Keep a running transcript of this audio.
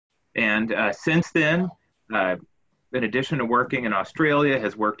And since then, in addition to working in Australia,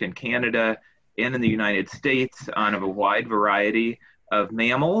 has worked in Canada and in the United States on a wide variety of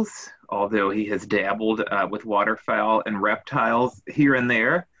mammals, although he has dabbled with waterfowl and reptiles here and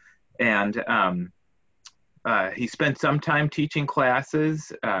there. And he spent some time teaching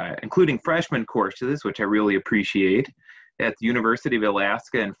classes, including freshman courses, which I really appreciate, at the University of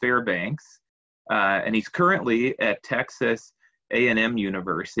Alaska in Fairbanks. And he's currently at Texas A&M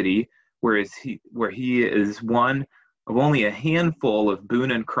University, where he is one of only a handful of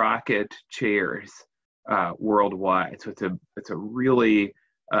Boone and Crockett chairs worldwide. So it's a really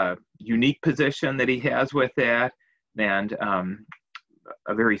unique position that he has with that, and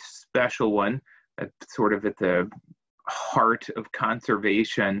a very special one, sort of at the heart of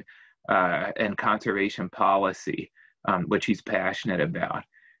conservation and conservation policy, which he's passionate about.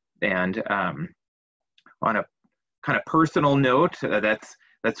 And on a kind of personal note, that's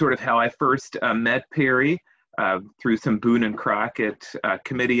sort of how I first met Perry, through some Boone and Crockett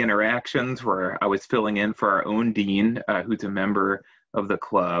committee interactions where I was filling in for our own dean, who's a member of the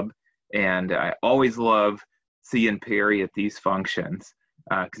club. And I always love seeing Perry at these functions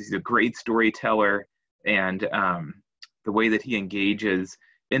because he's a great storyteller, and the way that he engages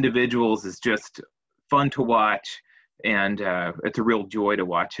individuals is just fun to watch. And it's a real joy to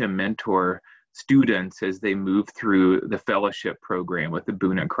watch him mentor students as they move through the fellowship program with the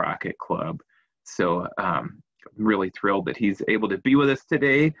Boone and Crockett Club. So I'm really thrilled that he's able to be with us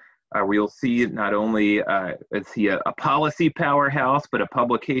today. We'll see not only is he a policy powerhouse, but a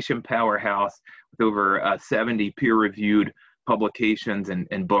publication powerhouse with over 70 peer-reviewed publications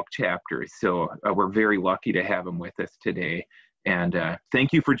and book chapters. So we're very lucky to have him with us today. And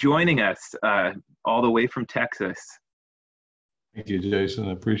thank you for joining us all the way from Texas. Thank you, Jason.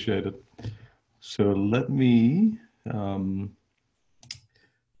 I appreciate it. So let me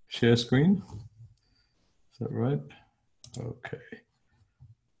share screen. Is that right? Okay.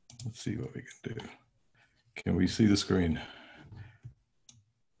 Let's see what we can do. Can we see the screen?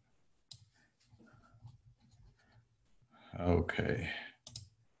 Okay.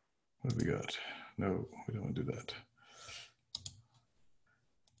 What have we got? No, we don't want to do that.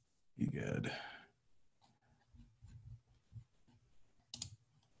 EGAD.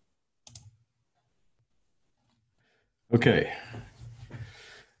 Okay.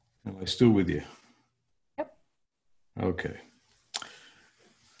 Am I still with you? Yep. Okay.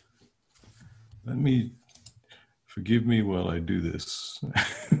 Let me, forgive me while I do this.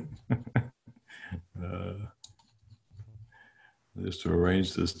 Just to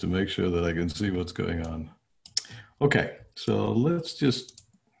arrange this to make sure that I can see what's going on. Okay, so let's just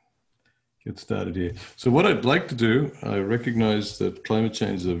get started here. So what I'd like to do, I recognize that climate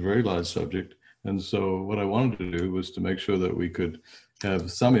change is a very large subject. And so what I wanted to do was to make sure that we could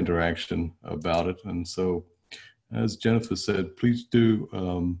have some interaction about it. And so, as Jennifer said, please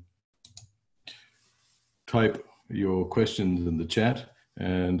do type your questions in the chat,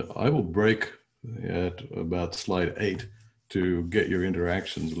 and I will break at about slide 8 to get your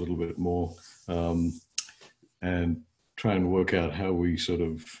interactions a little bit more and try and work out how we sort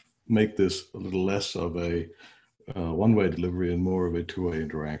of make this a little less of a one-way delivery and more of a two-way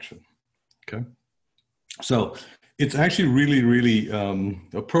interaction. Okay, so it's actually really, really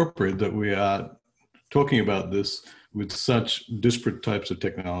appropriate that we are talking about this with such disparate types of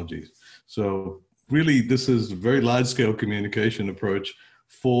technologies. So really, this is a very large-scale communication approach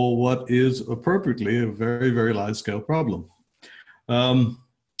for what is appropriately a very, very large-scale problem.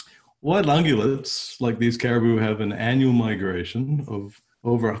 Wild ungulates, like these caribou, have an annual migration of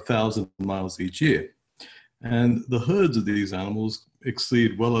over 1,000 miles each year. And the herds of these animals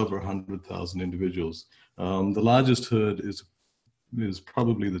exceed well over 100,000 individuals. The largest herd is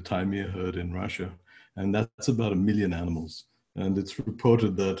probably the Taimyr herd in Russia, and that's about 1 million animals. And it's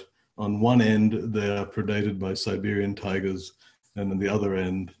reported that on one end, they are predated by Siberian tigers, and on the other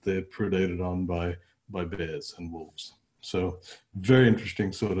end, they're predated on by bears and wolves. So very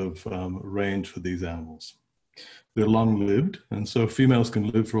interesting sort of range for these animals. They're long-lived, and so females can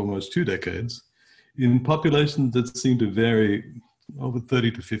live for almost 2 decades in populations that seem to vary over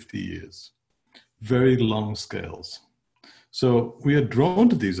 30 to 50 years. Very long scales. So we are drawn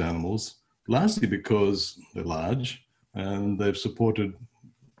to these animals largely because they're large and they've supported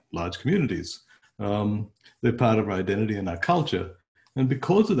large communities. They're part of our identity and our culture. And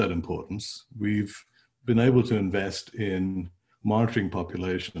because of that importance, we've been able to invest in monitoring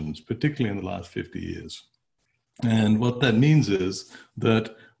populations, particularly in the last 50 years. And what that means is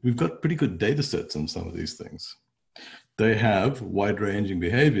that we've got pretty good data sets on some of these things. They have wide-ranging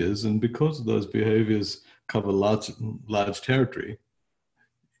behaviors, and because those behaviors cover large territory,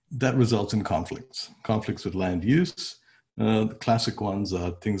 that results in conflicts with land use. The classic ones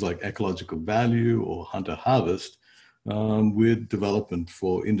are things like ecological value or hunter-harvest, with development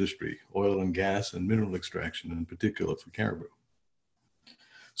for industry, oil and gas and mineral extraction, in particular for caribou.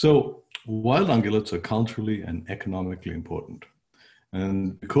 So wild ungulates are culturally and economically important.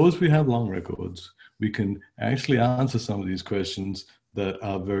 And because we have long records, we can actually answer some of these questions that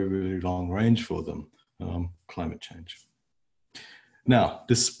are very, very long range for them, climate change. Now,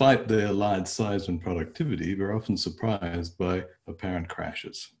 despite their large size and productivity, we're often surprised by apparent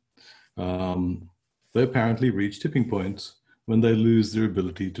crashes. They apparently reach tipping points when they lose their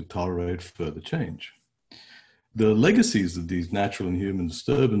ability to tolerate further change. The legacies of these natural and human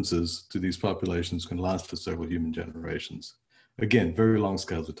disturbances to these populations can last for several human generations. Again, very long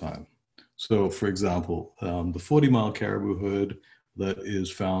scales of time. So, for example, the 40-mile caribou herd that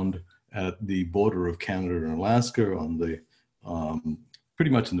is found at the border of Canada and Alaska on the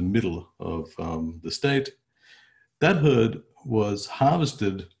pretty much in the middle of the state. That herd was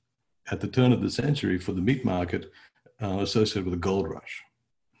harvested at the turn of the century for the meat market associated with the gold rush.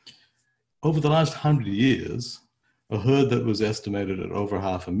 Over the last 100 years, a herd that was estimated at over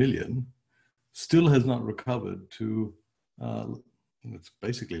 500,000 still has not recovered to, it's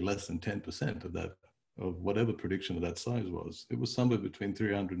basically less than 10% of that, of whatever prediction of that size was. It was somewhere between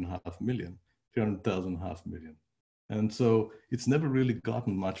 300,000 and 500,000. And so it's never really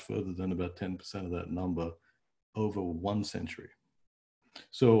gotten much further than about 10% of that number over 1 century.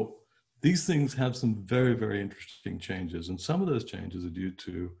 So these things have some very, very interesting changes. And some of those changes are due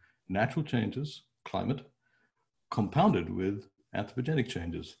to natural changes, climate, compounded with anthropogenic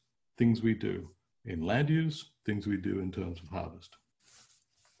changes, things we do in land use, things we do in terms of harvest.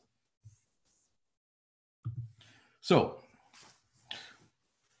 So,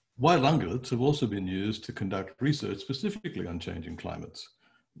 wild ungulates have also been used to conduct research specifically on changing climates.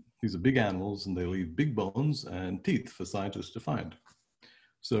 These are big animals and they leave big bones and teeth for scientists to find.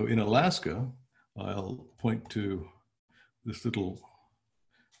 So in Alaska, I'll point to this little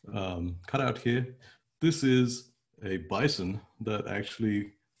cutout here. This is a bison that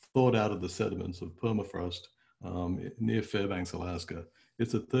actually thawed out of the sediments of permafrost near Fairbanks, Alaska.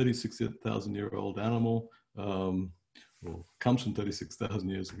 It's a 36,000-year-old animal. Well, comes from 36,000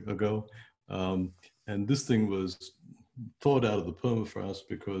 years ago. And this thing was thawed out of the permafrost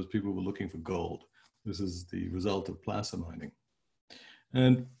because people were looking for gold. This is the result of placer mining.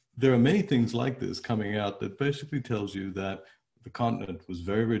 And there are many things like this coming out that basically tells you that the continent was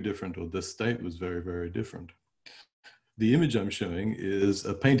very, very different, or the state was very, very different. The image I'm showing is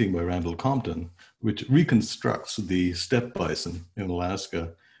a painting by Randall Compton, which reconstructs the steppe bison in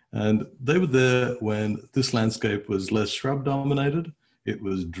Alaska. And they were there when this landscape was less shrub dominated, it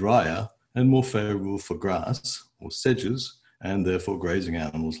was drier and more favorable for grass or sedges, and therefore grazing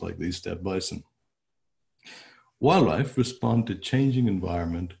animals like these steppe bison. Wildlife respond to changing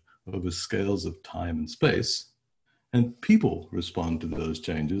environment over scales of time and space, and people respond to those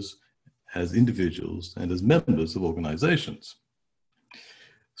changes as individuals and as members of organizations.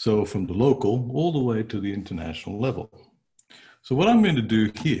 So from the local all the way to the international level. So what I'm going to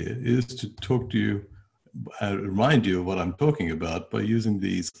do here is to talk to you, remind you of what I'm talking about by using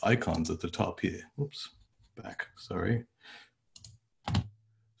these icons at the top here. Oops, back, sorry.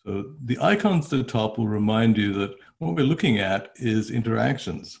 So the icons at the top will remind you that what we're looking at is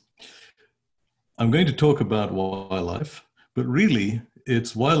interactions. I'm going to talk about wildlife, but really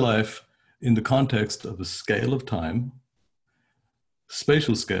it's wildlife in the context of a scale of time,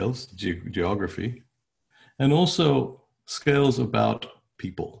 spatial scales, geography, and also scales about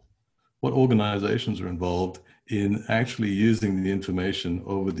people. What organizations are involved in actually using the information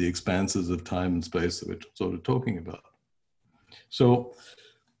over the expanses of time and space that we're sort of talking about. So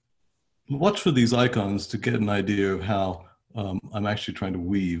watch for these icons to get an idea of how I'm actually trying to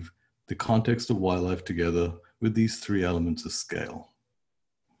weave the context of wildlife together with these 3 elements of scale.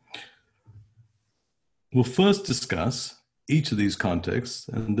 We'll first discuss each of these contexts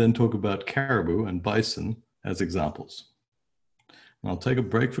and then talk about caribou and bison as examples. And I'll take a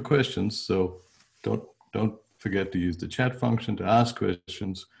break for questions, so don't forget to use the chat function to ask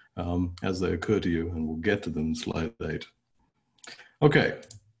questions as they occur to you, and we'll get to them in slide 8. Okay,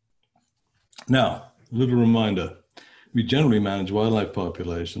 now a little reminder. We generally manage wildlife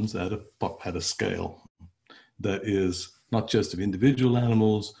populations at a scale that is not just of individual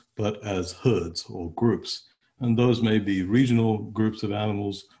animals, but as herds or groups. And those may be regional groups of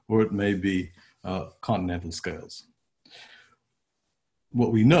animals, or it may be continental scales.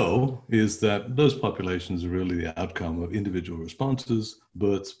 What we know is that those populations are really the outcome of individual responses,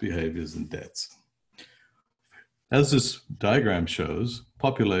 births, behaviors, and deaths. As this diagram shows,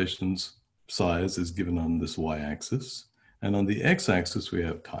 populations size is given on this y-axis, and on the x-axis we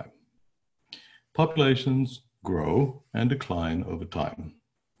have time. Populations grow and decline over time.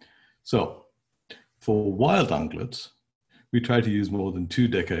 So, for wild ungulates, we try to use more than 2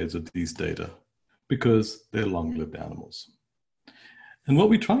 decades of these data because they're long-lived animals. And what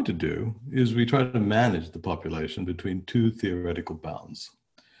we try to do is we try to manage the population between 2 theoretical bounds.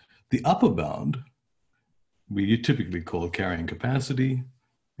 The upper bound, we typically call carrying capacity.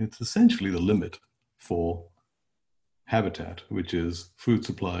 It's essentially the limit for habitat, which is food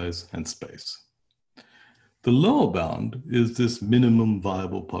supplies and space. The lower bound is this minimum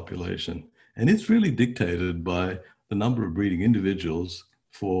viable population, and it's really dictated by the number of breeding individuals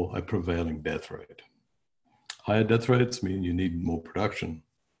for a prevailing death rate. Higher death rates mean you need more production.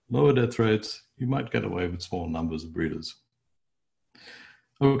 Lower death rates, you might get away with small numbers of breeders.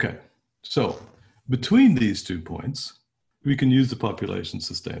 Okay, so between these 2 points, we can use the population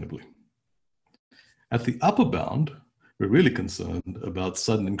sustainably. At the upper bound, we're really concerned about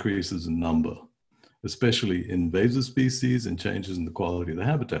sudden increases in number, especially invasive species and changes in the quality of the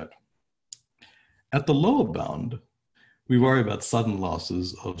habitat. At the lower bound, we worry about sudden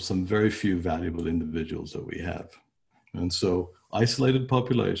losses of some very few valuable individuals that we have. And so isolated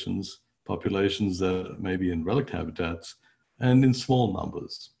populations, populations that may be in relict habitats, and in small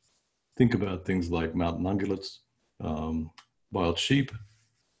numbers. Think about things like mountain ungulates, wild sheep,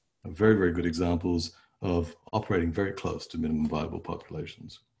 are very, very good examples of operating very close to minimum viable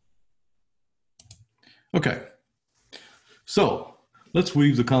populations. Okay, so let's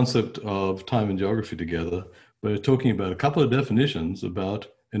weave the concept of time and geography together by talking about a couple of definitions about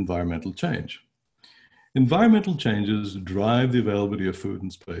environmental change. Environmental changes drive the availability of food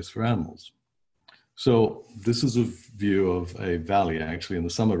and space for animals. So this is a view of a valley actually in the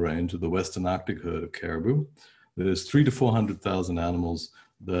summer range of the Western Arctic herd of caribou. There's 300,000 to 400,000 animals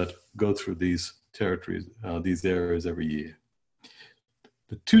that go through these territories, these areas every year.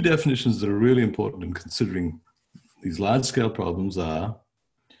 The 2 definitions that are really important in considering these large-scale problems are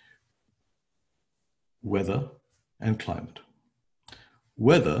weather and climate.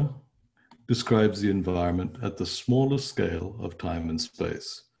 Weather describes the environment at the smallest scale of time and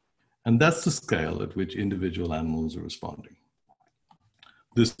space, and that's the scale at which individual animals are responding.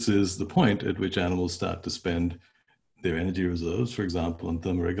 This is the point at which animals start to spend their energy reserves, for example, on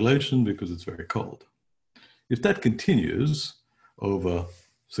thermoregulation because it's very cold. If that continues over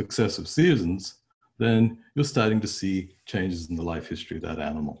successive seasons, then you're starting to see changes in the life history of that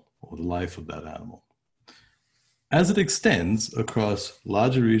animal or the life of that animal. As it extends across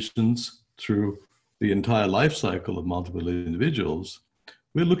larger regions through the entire life cycle of multiple individuals,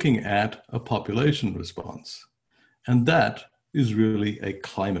 we're looking at a population response. And that is really a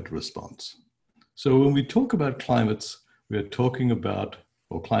climate response. So when we talk about climates, we're talking about,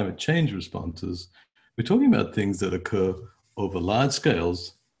 or climate change responses, we're talking about things that occur over large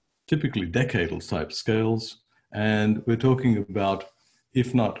scales, typically decadal type scales. And we're talking about,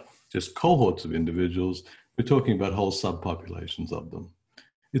 if not just cohorts of individuals, we're talking about whole subpopulations of them.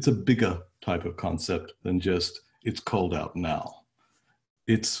 It's a bigger type of concept than just, it's cold out now.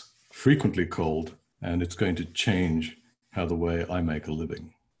 It's frequently cold, and it's going to change how the way I make a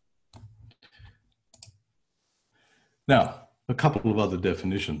living. Now, a couple of other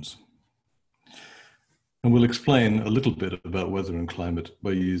definitions. And we'll explain a little bit about weather and climate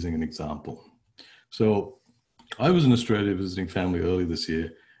by using an example. So I was in Australia visiting family early this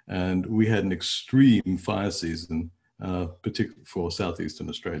year, and we had an extreme fire season, particularly for southeastern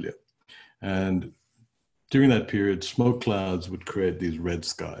Australia. And during that period, smoke clouds would create these red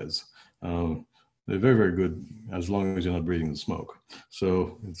skies. They're very, very good as long as you're not breathing the smoke.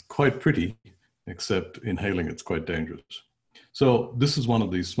 So it's quite pretty, except inhaling it's quite dangerous. So this is one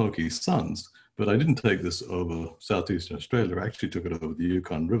of these smoky suns, but I didn't take this over southeastern Australia. I actually took it over the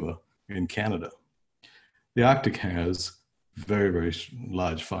Yukon River in Canada. The Arctic has very, very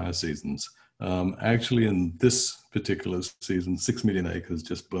large fire seasons. Actually, in this particular season, 6 million acres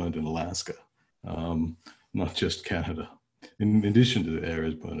just burned in Alaska, not just Canada, in addition to the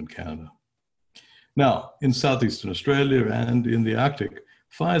areas burned in Canada. Now, in southeastern Australia and in the Arctic,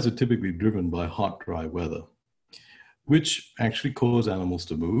 fires are typically driven by hot, dry weather, which actually cause animals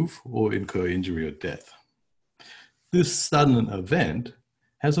to move or incur injury or death. This sudden event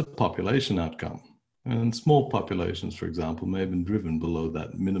has a population outcome, and small populations, for example, may have been driven below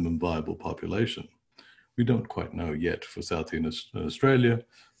that minimum viable population. We don't quite know yet for southeastern Australia.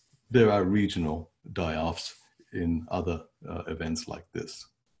 There are regional die-offs in other events like this.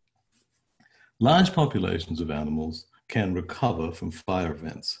 Large populations of animals can recover from fire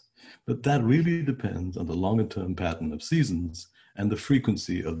events. But that really depends on the longer term pattern of seasons and the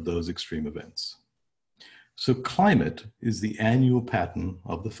frequency of those extreme events. So climate is the annual pattern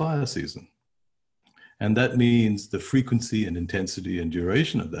of the fire season. And that means the frequency and intensity and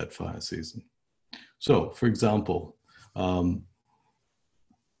duration of that fire season. So, for example,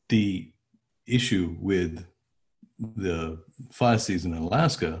 the issue with the fire season in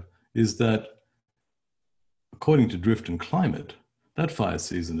Alaska is that, according to drift and climate, that fire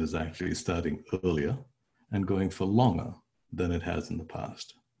season is actually starting earlier and going for longer than it has in the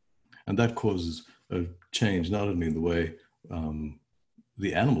past. And that causes a change not only in the way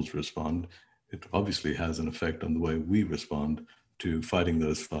the animals respond, it obviously has an effect on the way we respond to fighting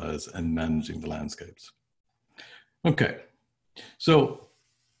those fires and managing the landscapes. Okay, so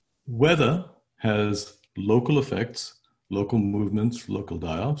weather has local effects, local movements, local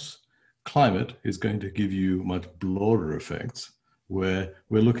die-offs. Climate is going to give you much broader effects where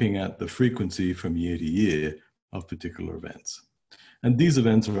we're looking at the frequency from year to year of particular events. And these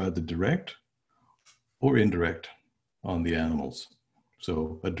events are either direct or indirect on the animals.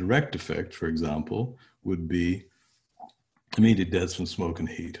 So a direct effect, for example, would be immediate deaths from smoke and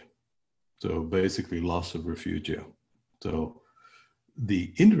heat. So basically loss of refugia. So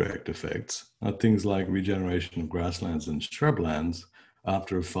the indirect effects are things like regeneration of grasslands and shrublands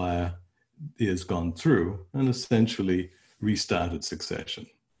after a fire is gone through and essentially restarted succession.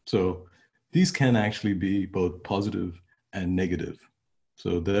 So these can actually be both positive and negative.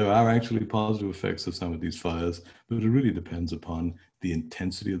 So there are actually positive effects of some of these fires, but it really depends upon the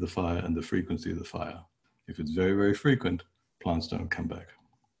intensity of the fire and the frequency of the fire. If it's very, very frequent, plants don't come back.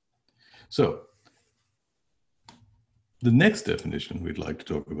 So the next definition we'd like to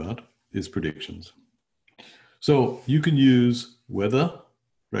talk about is predictions. So you can use weather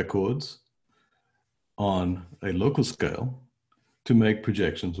records on a local scale to make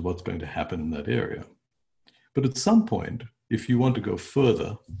projections of what's going to happen in that area. But at some point, if you want to go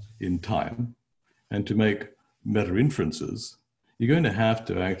further in time and to make better inferences, you're going to have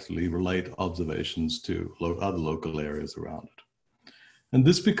to actually relate observations to other local areas around it. And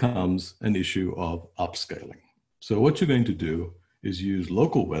this becomes an issue of upscaling. So what you're going to do is use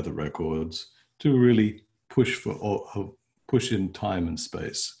local weather records to really push in time and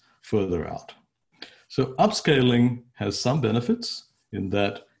space further out. So upscaling has some benefits in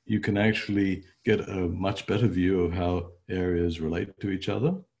that you can actually get a much better view of how areas relate to each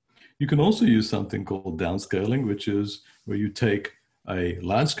other. You can also use something called downscaling, which is where you take a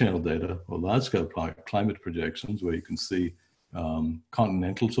large-scale data or large-scale climate projections where you can see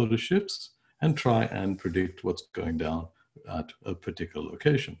continental sort of shifts and try and predict what's going down at a particular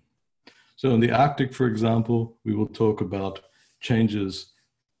location. So in the Arctic, for example, we will talk about changes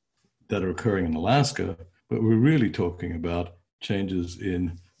that are occurring in Alaska, but we're really talking about changes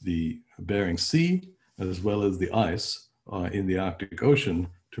in the Bering Sea as well as the ice in the Arctic Ocean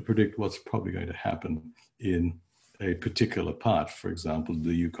to predict what's probably going to happen in a particular part, for example,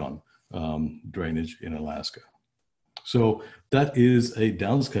 the Yukon drainage in Alaska. So that is a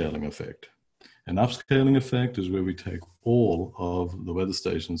downscaling effect. An upscaling effect is where we take all of the weather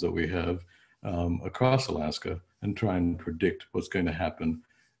stations that we have across Alaska and try and predict what's going to happen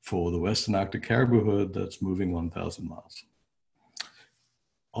for the Western Arctic caribou herd that's moving 1,000 miles.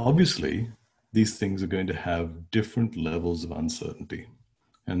 Obviously, these things are going to have different levels of uncertainty.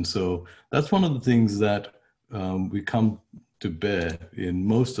 And so that's one of the things that we come to bear in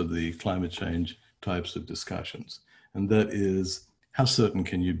most of the climate change types of discussions. And that is, how certain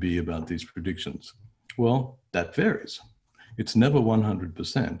can you be about these predictions? Well, that varies. It's never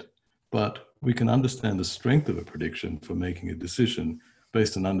 100%, but we can understand the strength of a prediction for making a decision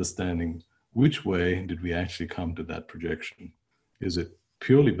based on understanding which way did we actually come to that projection. Is it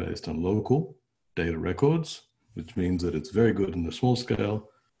purely based on local data records, which means that it's very good in the small scale,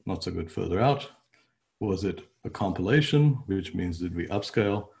 not so good further out? Was it a compilation, which means did we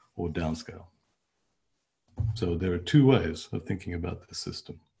upscale or downscale? So there are two ways of thinking about this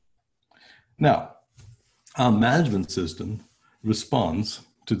system. Now, our management system responds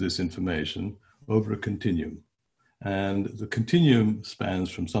to this information over a continuum. And the continuum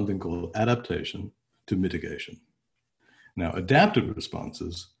spans from something called adaptation to mitigation. Now, adaptive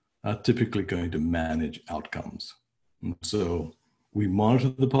responses are typically going to manage outcomes. And so we monitor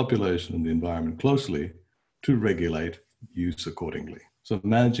the population and the environment closely to regulate use accordingly. So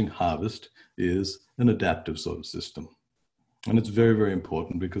managing harvest is an adaptive sort of system. And it's very, very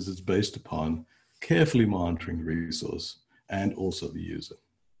important because it's based upon carefully monitoring the resource and also the user.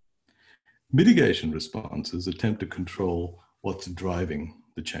 Mitigation responses attempt to control what's driving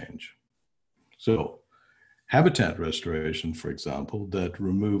the change. So Habitat restoration, for example, that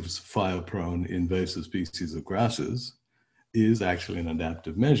removes fire-prone invasive species of grasses is actually an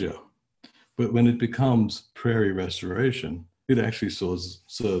adaptive measure. But when it becomes prairie restoration, it actually serves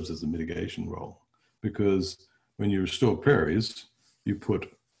as a mitigation role, because when you restore prairies, you put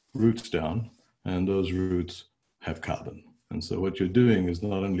roots down, and those roots have carbon. And so what you're doing is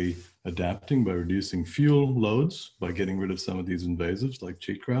not only adapting by reducing fuel loads, by getting rid of some of these invasives like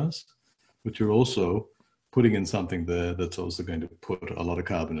cheatgrass, but you're also putting in something there that's also going to put a lot of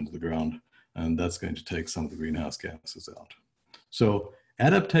carbon into the ground, and that's going to take some of the greenhouse gases out. So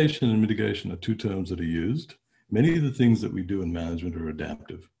adaptation and mitigation are two terms that are used. Many of the things that we do in management are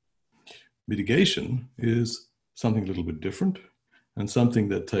adaptive. Mitigation is something a little bit different and something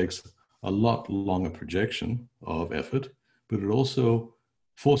that takes a lot longer projection of effort, but it also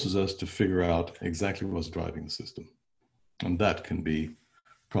forces us to figure out exactly what's driving the system. And that can be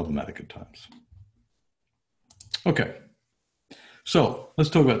problematic at times. Okay, so let's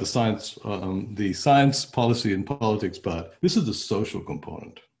talk about the science, policy, and politics part. This is the social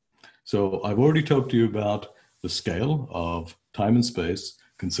component. So I've already talked to you about the scale of time and space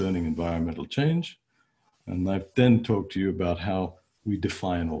concerning environmental change. And I've then talked to you about how we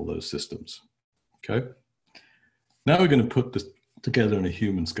define all those systems, okay? Now we're going to put this together in a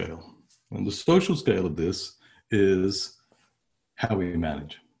human scale. And the social scale of this is how we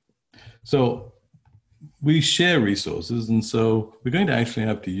manage. So we share resources, and so we're going to actually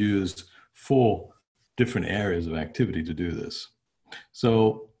have to use 4 different areas of activity to do this.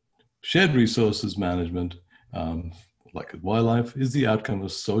 So shared resources management, like with wildlife, is the outcome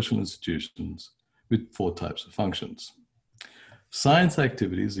of social institutions with 4 types of functions. Science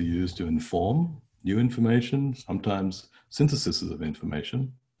activities are used to inform new information, sometimes synthesis of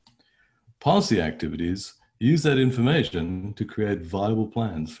information. Policy activities use that information to create viable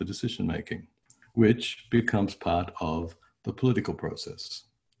plans for decision making, which becomes part of the political process.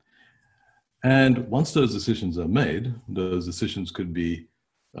 And once those decisions are made, those decisions could be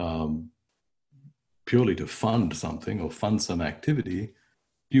purely to fund something or fund some activity.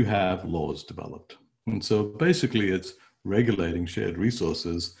 You have laws developed. And so basically it's regulating shared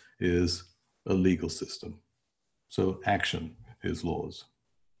resources is a legal system. So action is laws.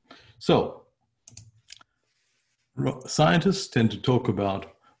 So scientists tend to talk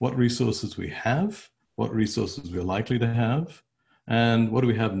about what resources we have, what resources we're likely to have, and what do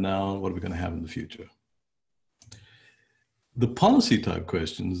we have now, and what are we going to have in the future. The policy type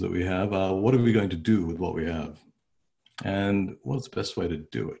questions that we have are, what are we going to do with what we have? And what's the best way to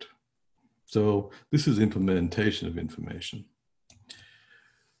do it? So this is implementation of information.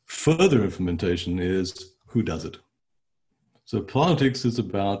 Further implementation is who does it. So politics is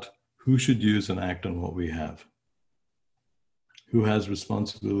about who should use and act on what we have. Who has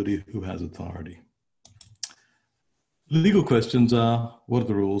responsibility, who has authority. Legal questions are, what are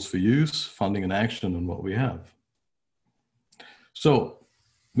the rules for use, funding, and action on what we have? So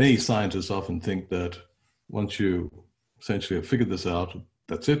many scientists often think that once you essentially have figured this out,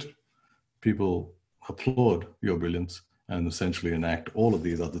 that's it. People applaud your brilliance and essentially enact all of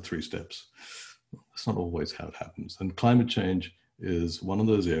these other 3 steps. That's not always how it happens. And climate change is one of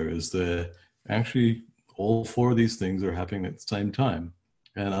those areas that actually all 4 of these things are happening at the same time.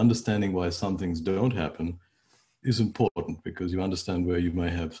 And understanding why some things don't happen is important, because you understand where you may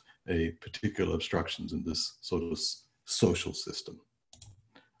have a particular obstructions in this sort of social system.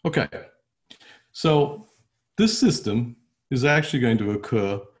 Okay, so this system is actually going to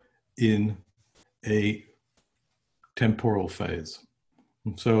occur in a temporal phase.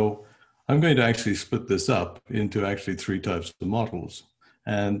 And so I'm going to actually split this up into actually 3 types of models,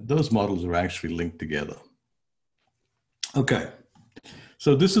 and those models are actually linked together. Okay,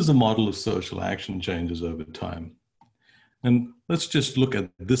 so this is a model of social action changes over time. And let's just look at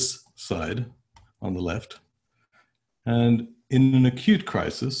this side on the left. And in an acute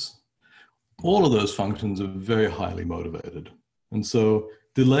crisis, all of those functions are very highly motivated. And so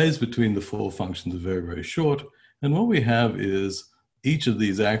delays between the 4 functions are very, very short. And what we have is each of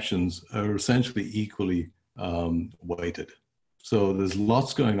these actions are essentially equally weighted. So there's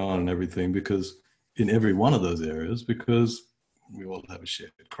lots going on in everything, because in every one of those areas, because we all have a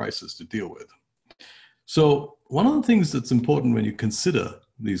shared crisis to deal with. So one of the things that's important when you consider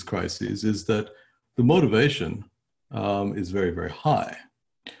these crises is that the motivation is very, very high,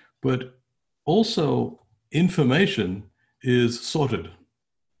 but also information is sorted.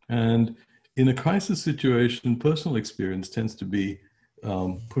 And in a crisis situation, personal experience tends to be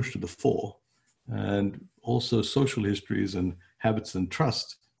pushed to the fore, and also social histories and habits and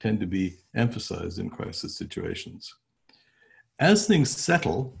trust tend to be emphasized in crisis situations. As things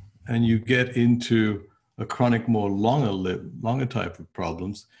settle and you get into a chronic, more longer type of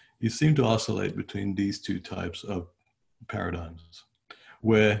problems, you seem to oscillate between these two types of paradigms,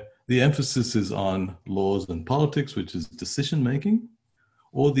 where the emphasis is on laws and politics, which is decision making,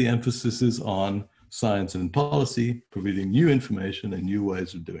 or the emphasis is on science and policy, providing new information and new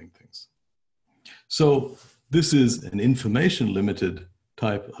ways of doing things. So this is an information limited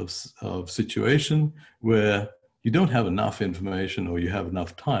type of situation where you don't have enough information or you have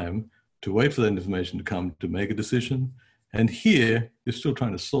enough time to wait for that information to come to make a decision. And here, you're still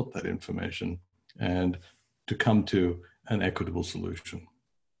trying to sort that information and to come to an equitable solution.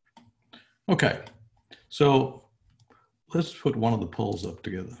 Okay, so let's put one of the polls up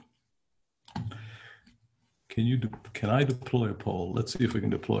together. Can I deploy a poll? Let's see if we can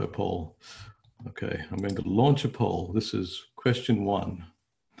deploy a poll. Okay, I'm going to launch a poll. This is question 1.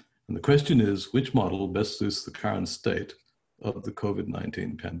 And the question is, which model best suits the current state of the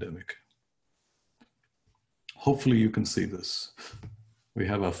COVID-19 pandemic? Hopefully you can see this. We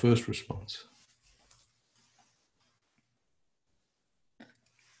have our first response.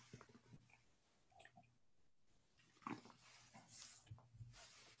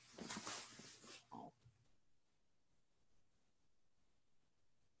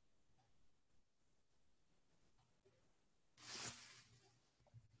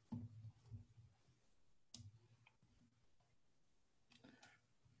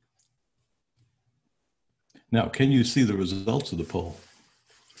 Now, can you see the results of the poll?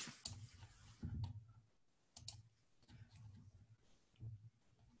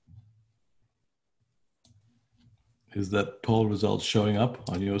 Is that poll result showing up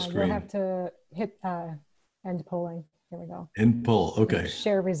on your screen? You'll have to hit end polling. Here we go. End poll, okay.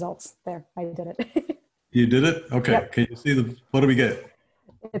 Share results. There, I did it. You did it? Okay, yep. Can you see what do we get?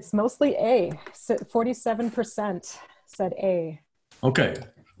 It's mostly A. 47% said A. Okay,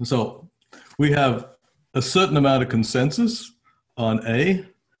 so we have a certain amount of consensus on A,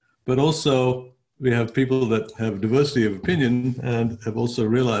 but also we have people that have diversity of opinion and have also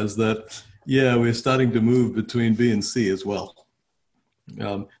realized that, yeah, we're starting to move between B and C as well.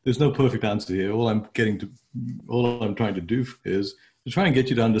 There's no perfect answer here. All I'm trying to do is to try and get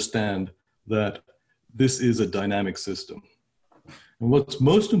you to understand that this is a dynamic system. And what's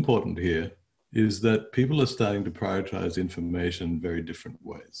most important here is that people are starting to prioritize information in very different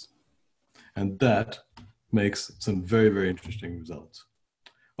ways. And that makes some very, very interesting results.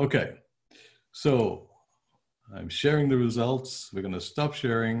 Okay, so I'm sharing the results. We're going to stop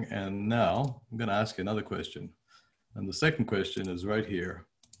sharing. And now I'm going to ask you another question. And the second question is right here.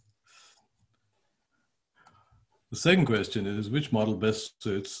 The second question is, which model best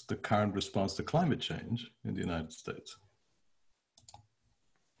suits the current response to climate change in the United States?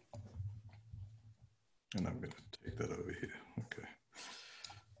 And I'm going to take that over here. Okay.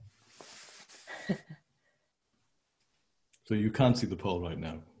 So you can't see the poll right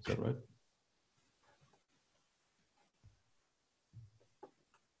now, is that right?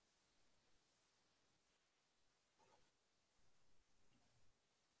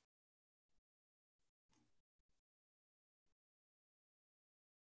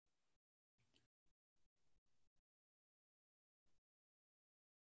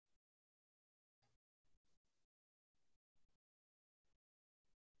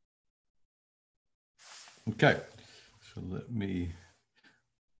 Okay, so let me,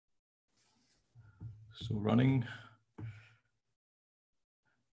 still running.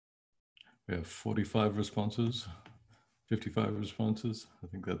 We have 45 responses, 55 responses. I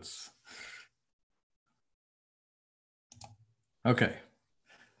think that's, okay.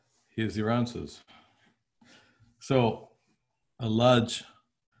 Here's your answers. So the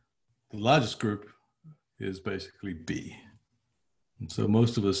largest group is basically B. And so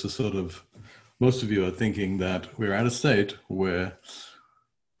most of us are most of you are thinking that we're at a state where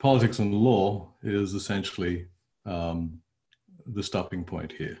politics and law is essentially the stopping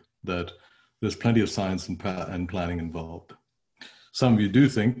point here, that there's plenty of science and planning involved. Some of you do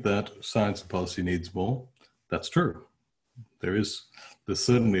think that science and policy needs more. That's true. There's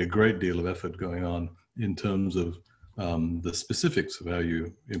certainly a great deal of effort going on in terms of the specifics of how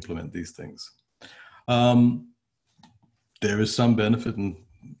you implement these things. There is some benefit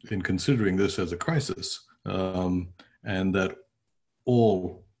in considering this as a crisis, and that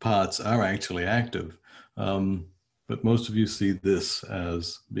all parts are actually active. But most of you see this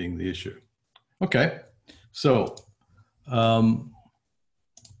as being the issue. Okay, so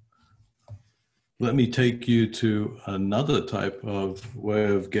let me take you to another type of way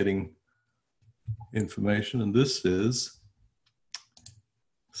of getting information, and this is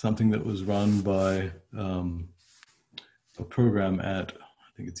something that was run by a program at,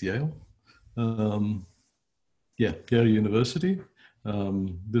 I think it's Yale, Yeah, Yale University.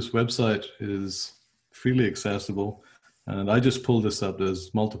 This website is freely accessible. And I just pulled this up.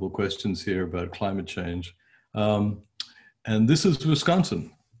 There's multiple questions here about climate change. And this is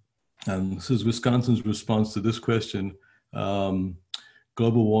Wisconsin. And this is Wisconsin's response to this question. Global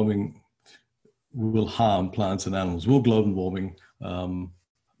warming will harm plants and animals. Will global warming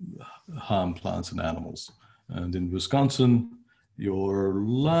harm plants and animals? And in Wisconsin, you're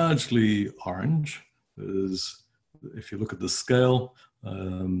largely orange. If you look at the scale,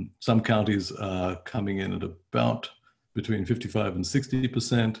 some counties are coming in at about between 55 and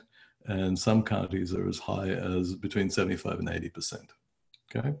 60%, and some counties are as high as between 75 and 80%,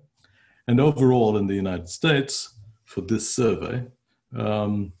 okay? And overall in the United States, for this survey,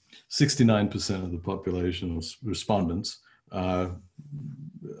 69% of the population respondents are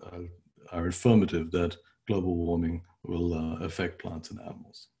affirmative that global warming will affect plants and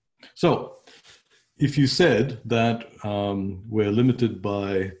animals. So if you said that we're limited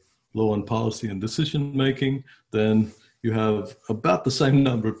by law and policy and decision making, then you have about the same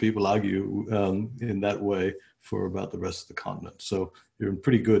number of people argue in that way for about the rest of the continent. So you're in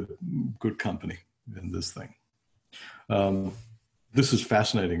pretty good company in this thing. This is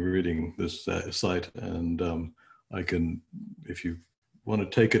fascinating reading this site, and I can, if you want to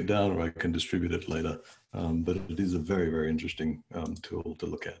take it down, or I can distribute it later, but it is a very, very interesting tool to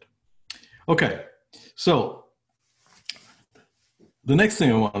look at. Okay, so the next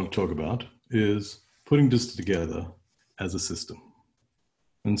thing I want to talk about is putting this together as a system.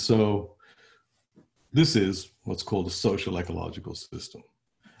 And so this is what's called a social ecological system.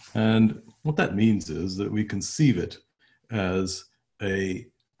 And what that means is that we conceive it as a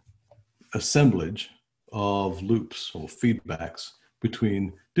assemblage of loops or feedbacks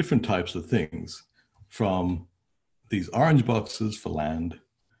between different types of things, from these orange boxes for land,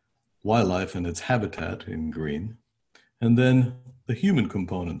 wildlife and its habitat in green, and then the human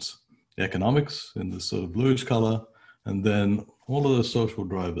components, the economics in this sort of bluish color, and then all of the social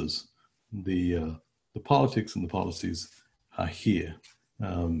drivers, the politics and the policies are here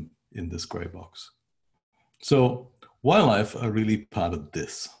in this gray box. So wildlife are really part of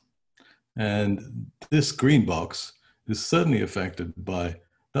this. And this green box is certainly affected by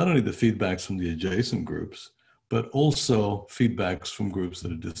not only the feedbacks from the adjacent groups, but also feedbacks from groups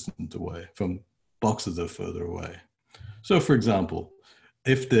that are distant away, from boxes that are further away. So for example,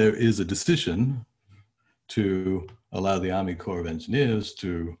 if there is a decision to allow the Army Corps of Engineers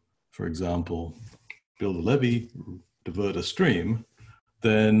to, for example, build a levee, divert a stream,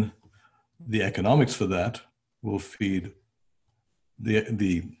 then the economics for that will feed,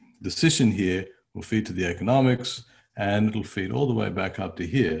 the decision here will feed to the economics, and it'll feed all the way back up to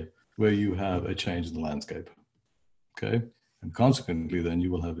here, where you have a change in the landscape, okay? And consequently, then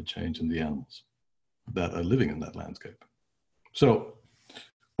you will have a change in the animals that are living in that landscape. So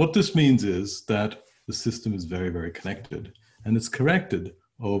what this means is that the system is very, very connected, and it's connected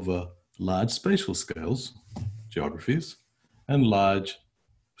over large spatial scales, geographies, and large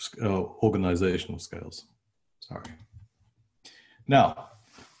organizational scales. Sorry. Now,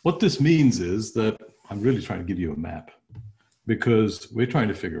 what this means is that I'm really trying to give you a map, because we're trying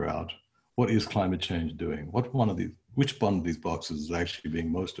to figure out what is climate change doing? Which one of these boxes is actually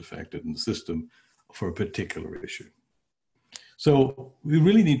being most affected in the system for a particular issue? So we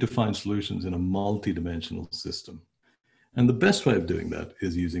really need to find solutions in a multi-dimensional system. And the best way of doing that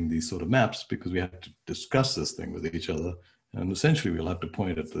is using these sort of maps, because we have to discuss this thing with each other. And essentially we'll have to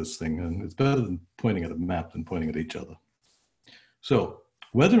point at this thing, and it's better than pointing at a map than pointing at each other. So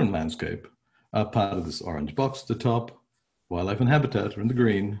weather and landscape are part of this orange box at the top, wildlife and habitat are in the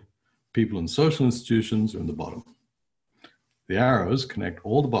green, people and social institutions are in the bottom. The arrows connect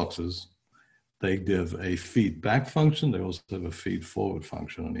all the boxes. They give a feedback function. They also have a feed forward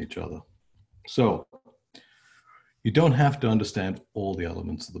function on each other. So you don't have to understand all the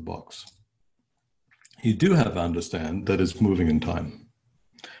elements of the box. You do have to understand that it's moving in time.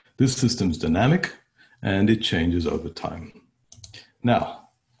 This system is dynamic and it changes over time. Now,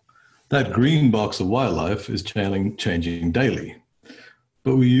 that green box of wildlife is changing daily,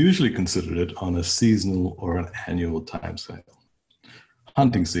 but we usually consider it on a seasonal or an annual timescale.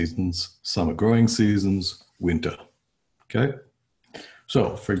 Hunting seasons, summer growing seasons, winter, okay?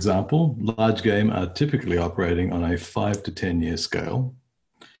 So, for example, large game are typically operating on a 5 to 10 year scale,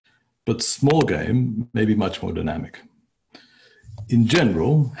 but small game may be much more dynamic. In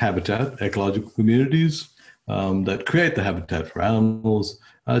general, habitat, ecological communities that create the habitat for animals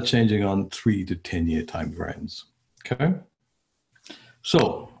are changing on 3 to 10 year time frames, okay?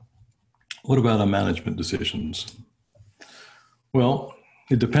 So, what about our management decisions? Well,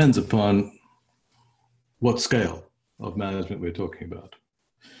 it depends upon what scale of management we're talking about.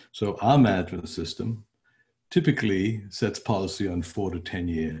 So our management system typically sets policy on 4 to 10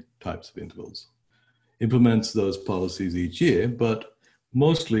 year types of intervals, implements those policies each year, but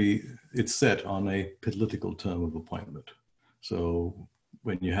mostly it's set on a political term of appointment. So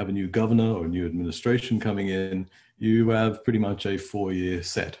when you have a new governor or a new administration coming in, you have pretty much a 4-year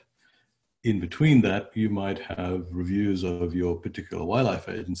set. In between that, you might have reviews of your particular wildlife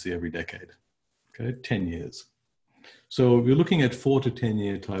agency every decade, okay, 10 years. So we're looking at 4 to 10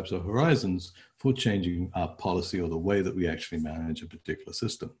 year types of horizons for changing our policy or the way that we actually manage a particular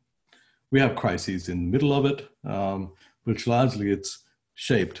system. We have crises in the middle of it, which largely it's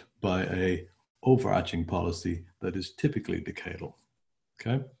shaped by a overarching policy that is typically decadal,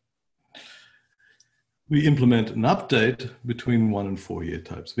 okay? We implement an update between 1 and 4 year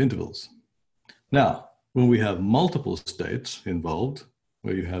types of intervals. Now, when we have multiple states involved,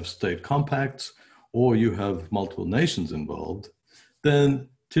 where you have state compacts or you have multiple nations involved, then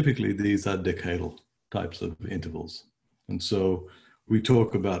typically these are decadal types of intervals. And so we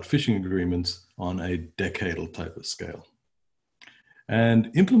talk about fishing agreements on a decadal type of scale.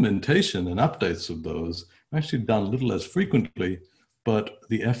 And implementation and updates of those are actually done a little less frequently, but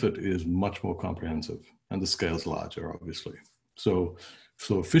the effort is much more comprehensive and the scale's larger, obviously. So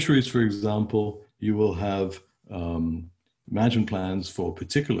fisheries, for example, you will have management plans for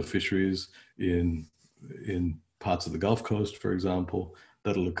particular fisheries in parts of the Gulf Coast, for example,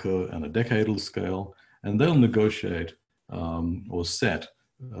 that'll occur on a decadal scale, and they'll negotiate or set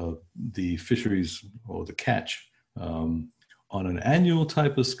the fisheries or the catch on an annual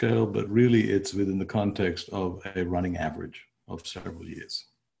type of scale, but really it's within the context of a running average of several years.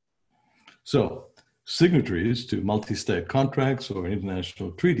 So signatories to multi-state contracts or an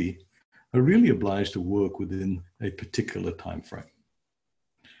international treaty are really obliged to work within a particular time frame.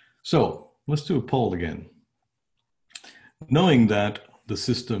 So let's do a poll again. Knowing that the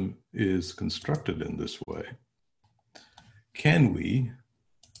system is constructed in this way, can we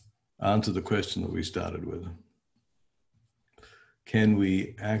answer the question that we started with? Can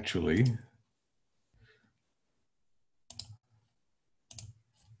we actually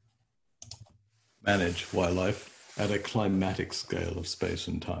manage wildlife at a climatic scale of space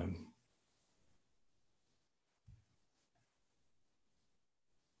and time?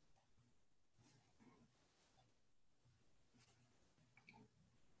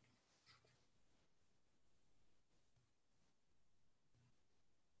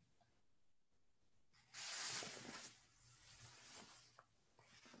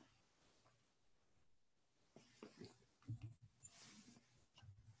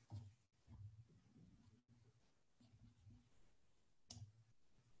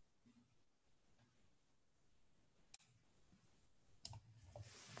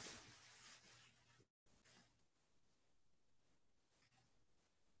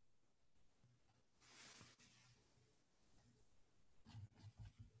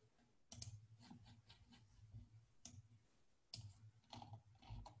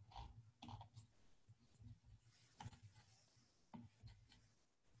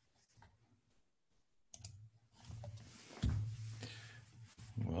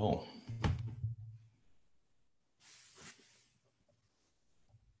 Well,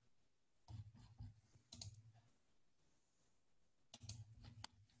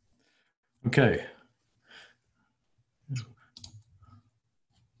 okay.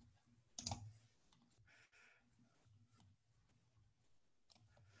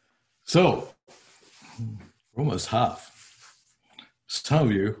 So, almost half. Some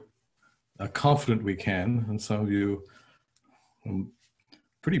of you are confident we can, and some of you, a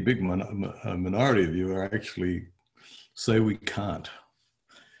pretty big minority of you, are actually say we can't.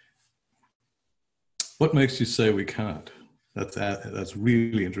 What makes you say we can't? That's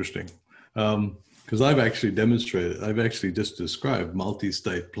really interesting. Because I've actually demonstrated, I've actually just described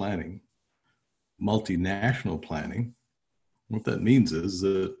multi-state planning, multinational planning. What that means is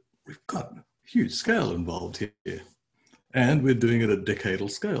that we've got huge scale involved here, and we're doing it at decadal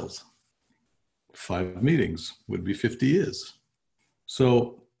scales. 5 meetings would be 50 years.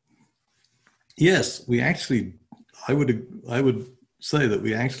 So yes, we actually, I would say that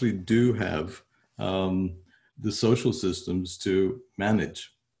we actually do have the social systems to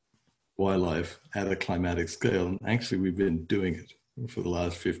manage wildlife at a climatic scale. And actually, we've been doing it for the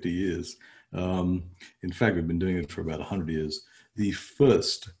last 50 years. In fact, we've been doing it for about 100 years. The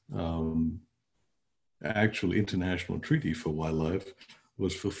first actual international treaty for wildlife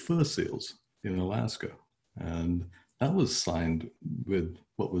was for fur seals in Alaska. And that was signed with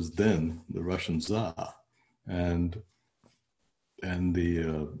what was then the Russian Tsar and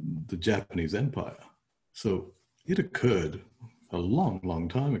the Japanese Empire. So it occurred a long, long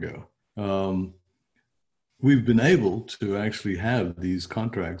time ago. We've been able to actually have these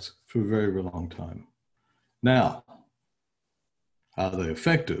contracts for a very, very long time. Now, are they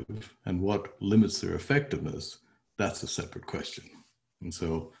effective, and what limits their effectiveness? That's a separate question. And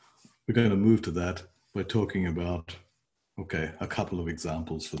so we're going to move to that by talking about, okay, a couple of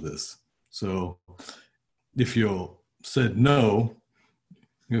examples for this. So if you said no,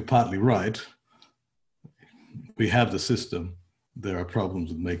 you're partly right. We have the system. There are problems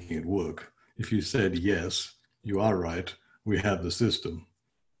with making it work. If you said yes, you are right. We have the system.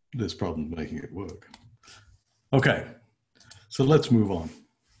 There's problems making it work. Okay, so let's move on.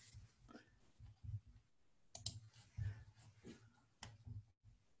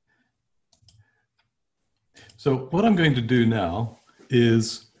 So what I'm going to do now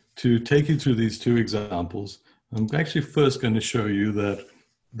is to take you through these two examples. I'm actually first going to show you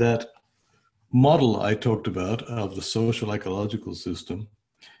that model I talked about of the social ecological system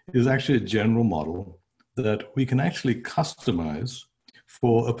is actually a general model that we can actually customize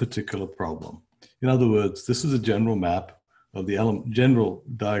for a particular problem. In other words, this is a general map of the general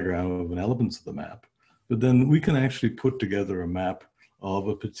diagram of an elements of the map, but then we can actually put together a map of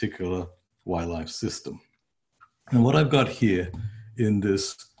a particular wildlife system. And what I've got here in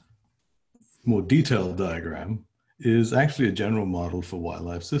this more detailed diagram is actually a general model for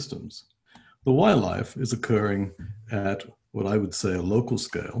wildlife systems. The wildlife is occurring at what I would say a local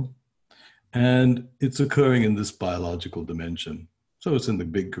scale, and it's occurring in this biological dimension. So it's in the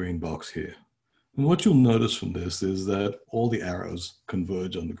big green box here. And what you'll notice from this is that all the arrows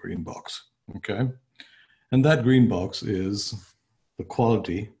converge on the green box, okay? And that green box is the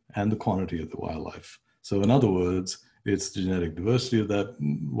quality and the quantity of the wildlife. So in other words, it's the genetic diversity of that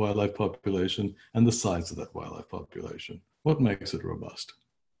wildlife population and the size of that wildlife population. What makes it robust?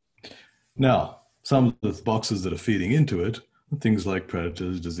 Now, some of the boxes that are feeding into it are things like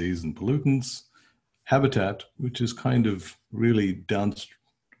predators, disease, and pollutants, habitat, which is kind of really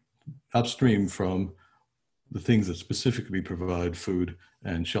upstream from the things that specifically provide food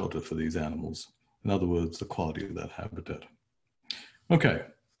and shelter for these animals. In other words, the quality of that habitat. Okay,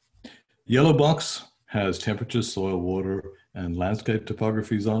 yellow box has temperature, soil, water, and landscape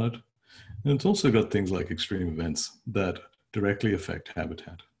topographies on it. And it's also got things like extreme events that directly affect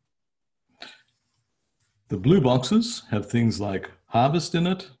habitat. The blue boxes have things like harvest in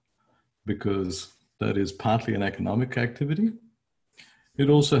it, because that is partly an economic activity. It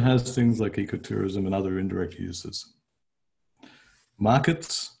also has things like ecotourism and other indirect uses.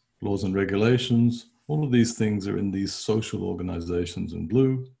 Markets, laws and regulations, all of these things are in these social organizations in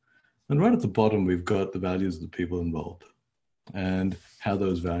blue. And right at the bottom, we've got the values of the people involved and how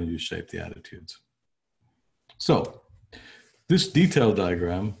those values shape the attitudes. So this detailed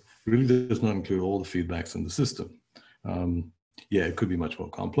diagram really does not include all the feedbacks in the system. Yeah, it could be much more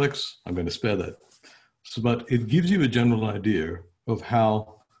complex. I'm going to spare that. So, but it gives you a general idea of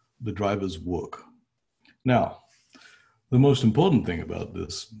how the drivers work. Now, the most important thing about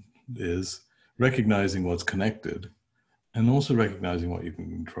this is recognizing what's connected and also recognizing what you can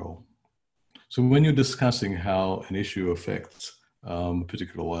control. So when you're discussing how an issue affects a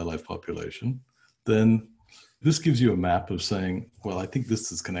particular wildlife population, then this gives you a map of saying, well, I think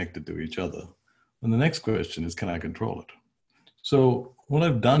this is connected to each other. And the next question is, can I control it? So what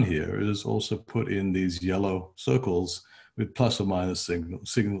I've done here is also put in these yellow circles with plus or minus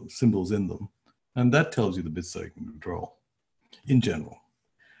symbols in them. And that tells you the bits that you can control in general.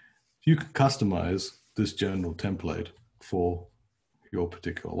 You can customize this general template for your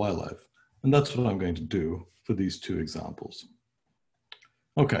particular wildlife. And that's what I'm going to do for these two examples.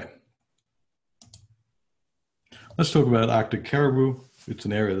 Okay. Let's talk about Arctic caribou. It's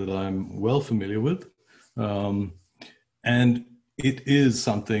an area that I'm well familiar with. And it is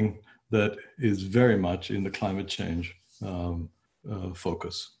something that is very much in the climate change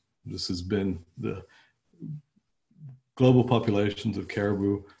focus. This has been the global populations of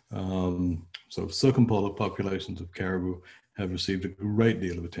caribou, so circumpolar populations of caribou have received a great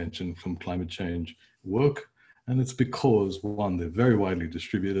deal of attention from climate change work. And it's because, one, they're very widely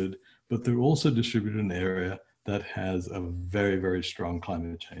distributed, but they're also distributed in an area that has a very, very strong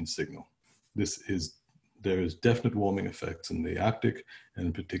climate change signal. There is definite warming effects in the Arctic, and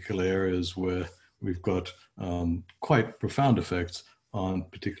in particular areas where we've got quite profound effects on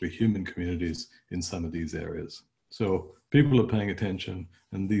particularly human communities in some of these areas. So people are paying attention,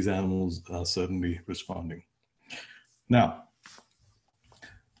 and these animals are certainly responding. Now,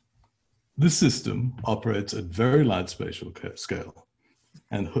 this system operates at very large spatial scale.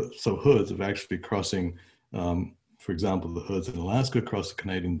 And so herds are actually crossing, for example, the herds in Alaska cross the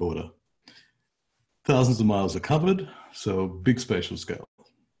Canadian border. Thousands of miles are covered, so big spatial scale.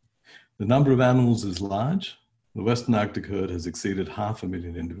 The number of animals is large. The Western Arctic herd has exceeded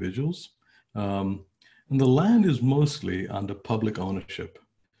 500,000 individuals. And the land is mostly under public ownership,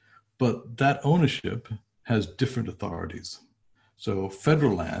 but that ownership has different authorities. So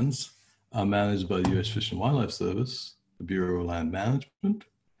federal lands are managed by the US Fish and Wildlife Service, the Bureau of Land Management,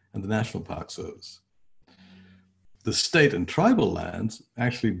 and the National Park Service. The state and tribal lands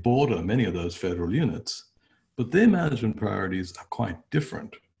actually border many of those federal units, but their management priorities are quite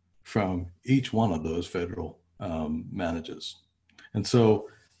different from each one of those federal managers. And so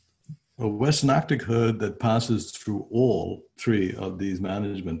a Western Arctic herd that passes through all three of these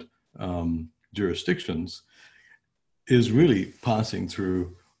management jurisdictions is really passing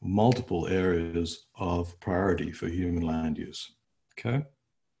through multiple areas of priority for human land use, okay?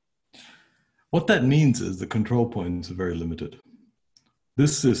 What that means is the control points are very limited.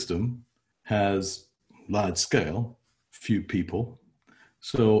 This system has large scale, few people,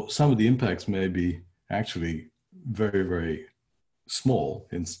 so some of the impacts may be actually very, very small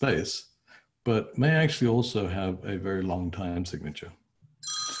in space, but may actually also have a very long time signature.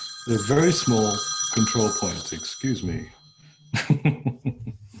 They're very small control points, excuse me.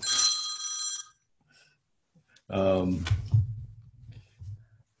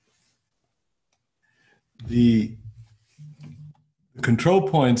 The control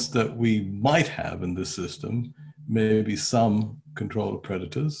points that we might have in this system may be some control of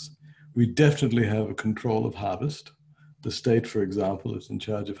predators. We definitely have a control of harvest. The state, for example, is in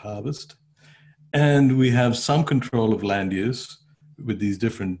charge of harvest. And we have some control of land use with these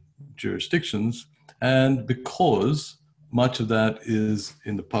different jurisdictions. And because much of that is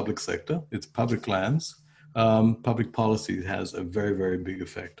in the public sector, it's public lands, public policy has a very, very big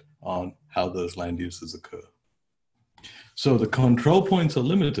effect on how those land uses occur. So the control points are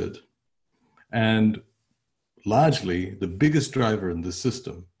limited, and largely the biggest driver in this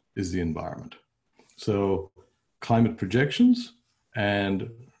system is the environment. So climate projections and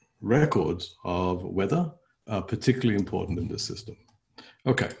records of weather are particularly important in this system.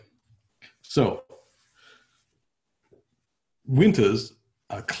 Okay, so winters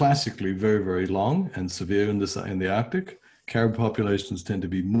are classically very, very long and severe in the Arctic. Caribou populations tend to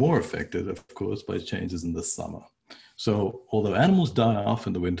be more affected, of course, by changes in the summer. So although animals die off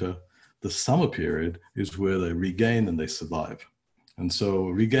in the winter, the summer period is where they regain and they survive. And so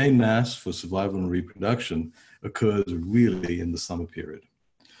regain mass for survival and reproduction occurs really in the summer period.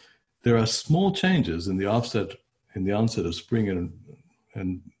 There are small changes in the onset of spring,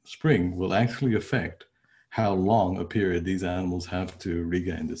 and spring will actually affect how long a period these animals have to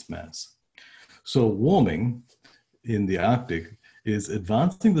regain this mass. So warming in the Arctic is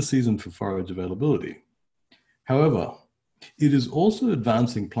advancing the season for forage availability. However, it is also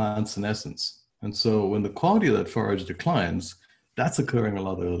advancing plant senescence. And so when the quality of that forage declines, that's occurring a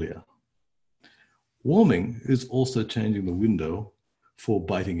lot earlier. Warming is also changing the window for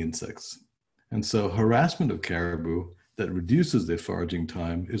biting insects. And so harassment of caribou that reduces their foraging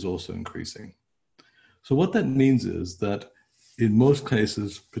time is also increasing. So what that means is that in most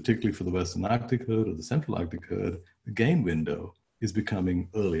cases, particularly for the Western Arctic herd or the Central Arctic herd, the gain window is becoming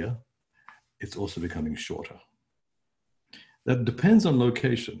earlier. It's also becoming shorter. That depends on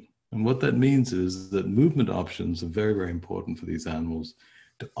location. And what that means is that movement options are very, very important for these animals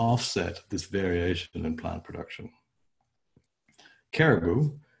to offset this variation in plant production.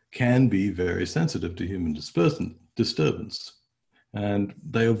 Caribou can be very sensitive to human disturbance, and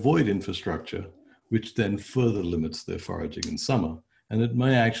they avoid infrastructure, which then further limits their foraging in summer, and it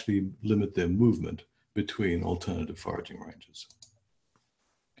may actually limit their movement between alternative foraging ranges.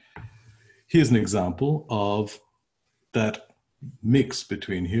 Here's an example of that mix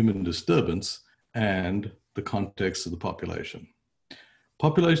between human disturbance and the context of the population.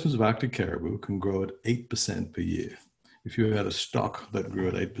 Populations of Arctic caribou can grow at 8% per year. If you had a stock that grew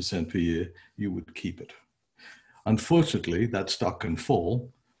at 8% per year, you would keep it. Unfortunately, that stock can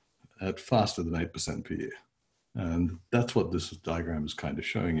fall at faster than 8% per year. And that's what this diagram is kind of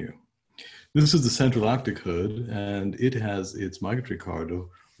showing you. This is the Central Arctic herd, and it has its migratory corridor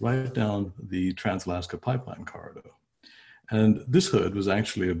right down the Trans-Alaska Pipeline corridor. And this herd was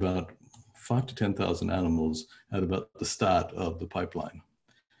actually about 5,000 to 10,000 animals at about the start of the pipeline.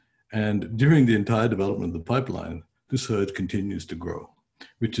 And during the entire development of the pipeline, this herd continues to grow,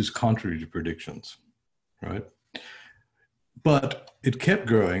 which is contrary to predictions, right? But it kept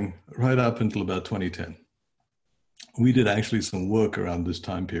growing right up until about 2010. We did actually some work around this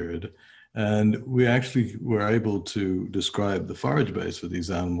time period, and we actually were able to describe the forage base for these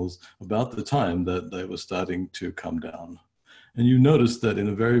animals about the time that they were starting to come down. And you notice that in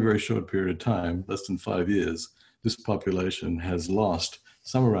a very, very short period of time, less than 5 years, this population has lost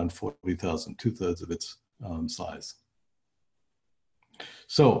somewhere around 40,000, 2/3 of its size.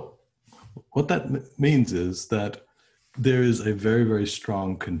 So what that means is that there is a very, very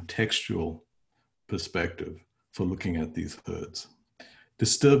strong contextual perspective for looking at these herds.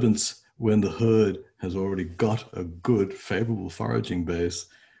 Disturbance when the herd has already got a good, favorable foraging base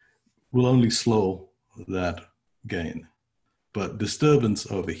will only slow that gain. But disturbance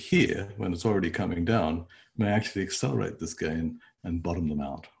over here, when it's already coming down, may actually accelerate this gain and bottom them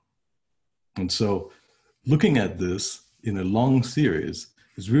out. And so looking at this in a long series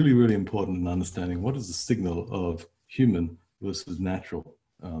is really, really important in understanding what is the signal of human versus natural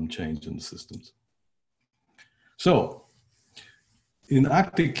change in the systems. So in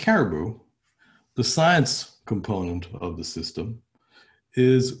Arctic caribou, the science component of the system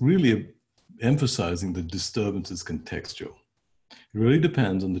is really emphasizing the disturbance is contextual. It really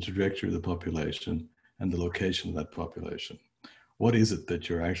depends on the trajectory of the population and the location of that population. What is it that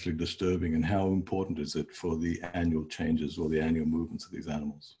you're actually disturbing and how important is it for the annual changes or the annual movements of these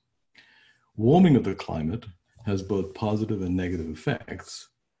animals? Warming of the climate has both positive and negative effects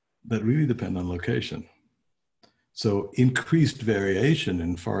that really depend on location. So increased variation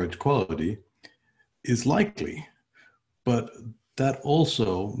in forage quality is likely, but that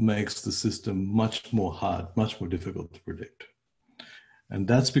also makes the system much more hard, much more difficult to predict. And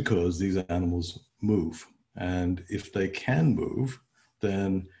that's because these animals move. And if they can move,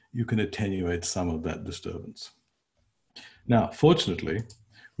 then you can attenuate some of that disturbance. Now, fortunately,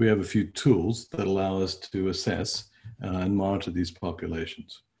 we have a few tools that allow us to assess and monitor these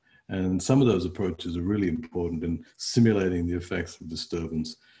populations. And some of those approaches are really important in simulating the effects of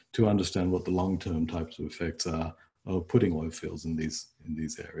disturbance to understand what the long-term types of effects are of putting oil fields in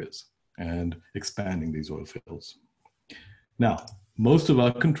these areas and expanding these oil fields. Now, most of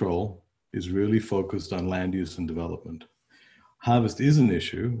our control is really focused on land use and development. Harvest is an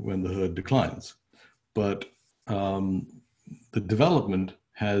issue when the herd declines, but the development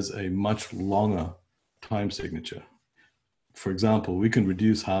has a much longer time signature. For example, we can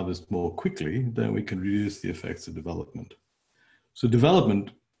reduce harvest more quickly than we can reduce the effects of development. So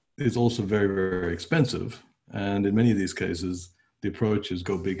development is also very, very expensive. And in many of these cases, the approach is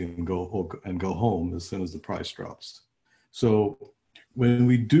go big and go home as soon as the price drops. So when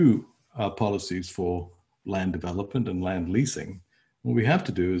we do our policies for land development and land leasing, what we have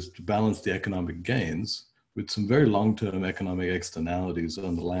to do is to balance the economic gains with some very long-term economic externalities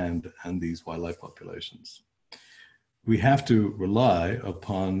on the land and these wildlife populations. We have to rely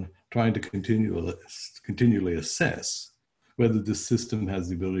upon trying to continually assess whether the system has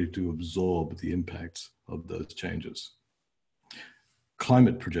the ability to absorb the impacts of those changes.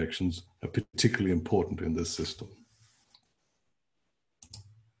 Climate projections are particularly important in this system.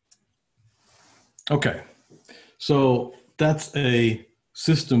 Okay, so that's a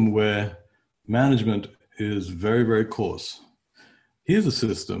system where management is very, very coarse. Here's a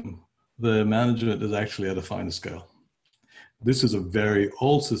system where management is actually at a finer scale. This is a very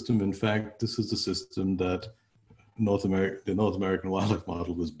old system. In fact, this is the system that the North American wildlife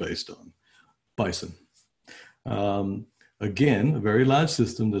model was based on, bison. Again, a very large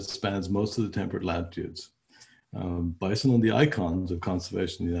system that spans most of the temperate latitudes. Bison are the icons of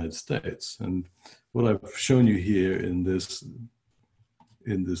conservation in the United States. And what I've shown you here in this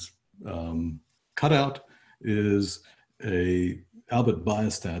cutout is Albert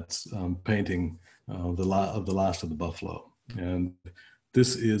Bierstadt's painting of the Last of the Buffalo. And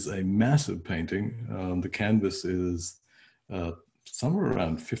this is a massive painting. The canvas is somewhere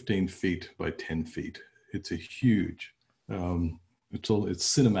around 15 feet by 10 feet. It's a huge,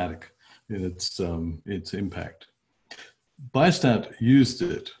 it's cinematic in its impact. Bierstadt used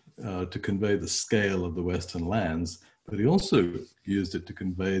it to convey the scale of the Western lands, but he also used it to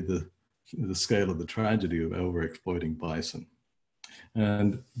convey the scale of the tragedy of overexploiting bison.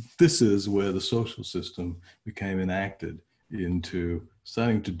 And this is where the social system became enacted into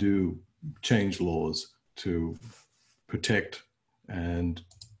starting to change laws to protect and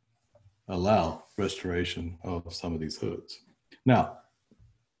allow restoration of some of these herds. Now,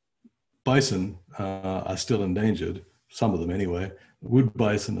 bison are still endangered, some of them anyway. Wood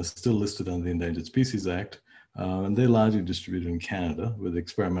bison are still listed under the Endangered Species Act, and they're largely distributed in Canada with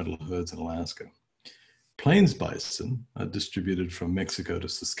experimental herds in Alaska. Plains bison are distributed from Mexico to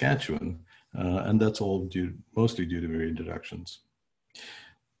Saskatchewan, and that's all mostly due to reintroductions.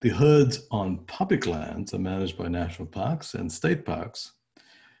 The herds on public lands are managed by national parks and state parks,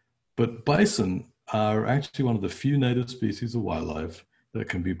 but bison are actually one of the few native species of wildlife that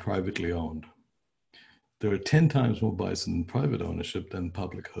can be privately owned. there are 10 times more bison in private ownership than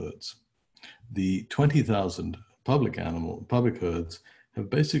public herds. The 20,000 public herds have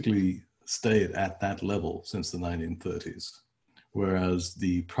basically stayed at that level since the 1930s, whereas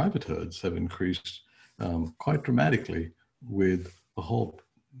the private herds have increased quite dramatically with a whole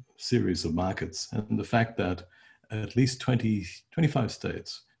series of markets. And the fact that at least 25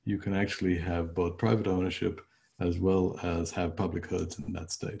 states, you can actually have both private ownership as well as have public herds in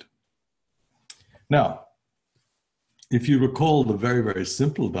that state. Now, if you recall the very, very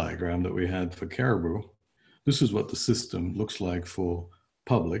simple diagram that we had for caribou, this is what the system looks like for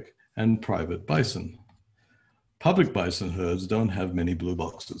public and private bison. Public bison herds don't have many blue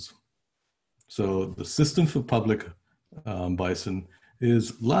boxes. So the system for public bison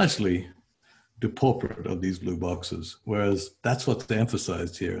is largely depauperate of these blue boxes, whereas that's what's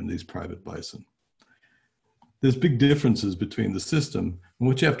emphasized here in these private bison. There's big differences between the system, and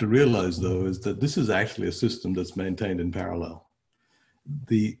what you have to realize, though, is that this is actually a system that's maintained in parallel.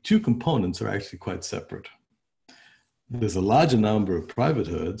 The two components are actually quite separate. There's a larger number of private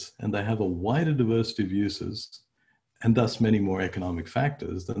herds, and they have a wider diversity of uses, and thus many more economic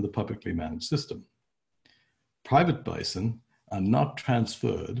factors than the publicly managed system. Private bison are not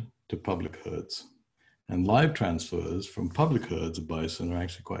transferred to public herds, and live transfers from public herds of bison are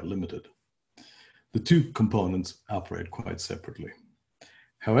actually quite limited. The two components operate quite separately.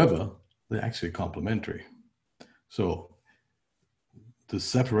 However, they're actually complementary. So the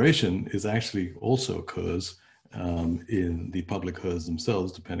separation is actually also occurs in the public herds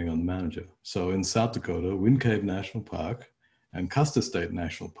themselves, depending on the manager. So in South Dakota, Wind Cave National Park and Custer State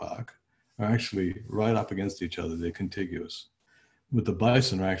National Park are actually right up against each other. They're contiguous. But the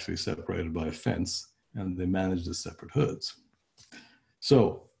bison are actually separated by a fence, and they're managed as separate herds.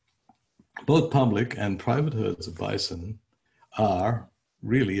 So both public and private herds of bison are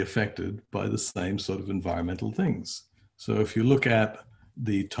really affected by the same sort of environmental things. So if you look at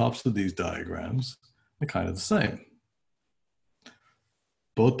the tops of these diagrams, they're kind of the same.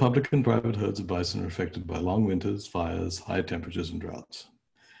 Both public and private herds of bison are affected by long winters, fires, high temperatures, and droughts.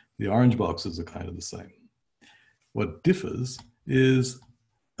 The orange boxes are kind of the same. What differs is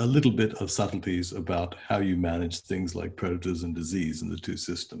a little bit of subtleties about how you manage things like predators and disease in the two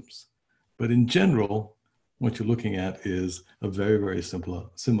systems. But in general, what you're looking at is a very, very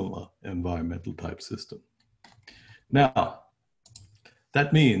similar environmental type system. Now,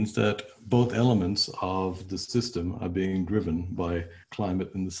 that means that both elements of the system are being driven by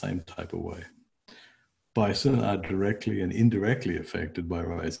climate in the same type of way. Bison are directly and indirectly affected by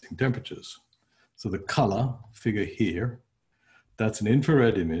rising temperatures. So the color figure here, that's an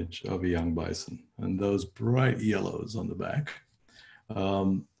infrared image of a young bison. And those bright yellows on the back,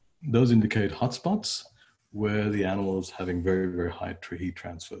 those indicate hotspots where the animal is having very, very high heat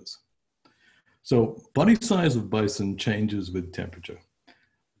transfers. So body size of bison changes with temperature.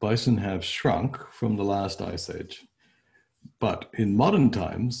 Bison have shrunk from the last ice age. But in modern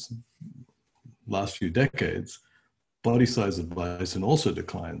times, last few decades, body size of bison also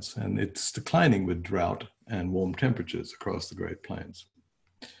declines, and it's declining with drought and warm temperatures across the Great Plains.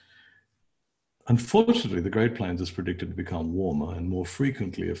 Unfortunately, the Great Plains is predicted to become warmer and more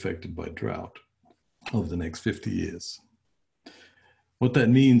frequently affected by drought over the next 50 years. What that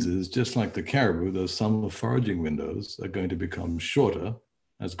means is, just like the caribou, those summer foraging windows are going to become shorter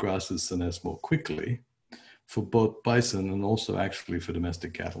as grasses senesce more quickly for both bison and also actually for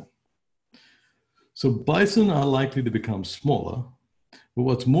domestic cattle. So bison are likely to become smaller, but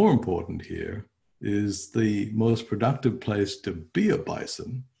what's more important here is the most productive place to be a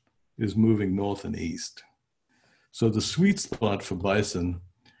bison is moving north and east. So the sweet spot for bison,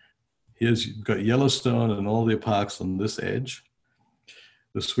 you've got Yellowstone and all the parks on this edge.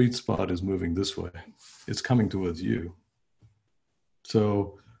 The sweet spot is moving this way. It's coming towards you.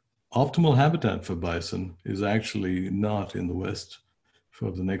 So optimal habitat for bison is actually not in the west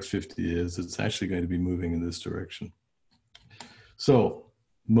for the next 50 years. It's actually going to be moving in this direction. So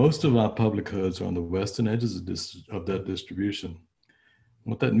most of our public herds are on the western edges of that distribution.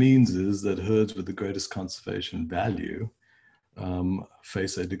 What that means is that herds with the greatest conservation value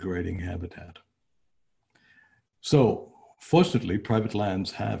face a degrading habitat. So fortunately, private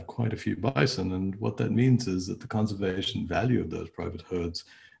lands have quite a few bison, and what that means is that the conservation value of those private herds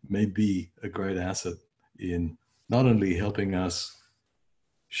may be a great asset in not only helping us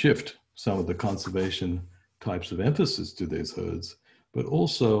shift some of the conservation types of emphasis to these herds, but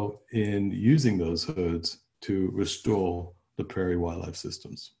also in using those herds to restore the prairie wildlife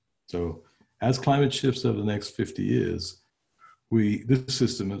systems. So as climate shifts over the next 50 years, this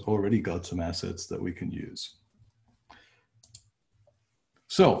system has already got some assets that we can use.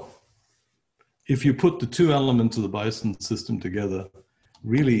 So if you put the two elements of the bison system together,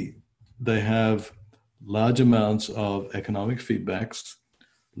 really they have large amounts of economic feedbacks,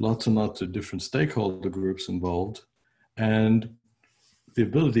 lots and lots of different stakeholder groups involved, and the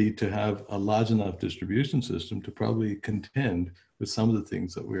ability to have a large enough distribution system to probably contend with some of the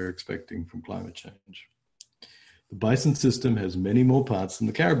things that we're expecting from climate change. The bison system has many more parts than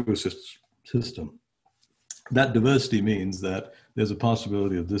the caribou system. That diversity means that there's a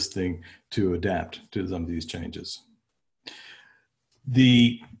possibility of this thing to adapt to some of these changes.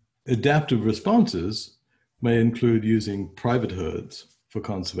 The adaptive responses may include using private herds for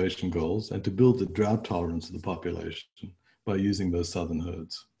conservation goals and to build the drought tolerance of the population by using those southern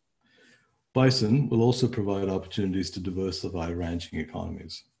herds. Bison will also provide opportunities to diversify ranching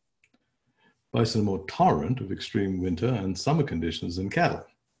economies. Bison are more tolerant of extreme winter and summer conditions than cattle.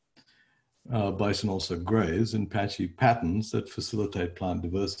 Bison also graze in patchy patterns that facilitate plant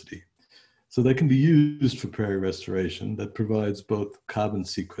diversity. So they can be used for prairie restoration that provides both carbon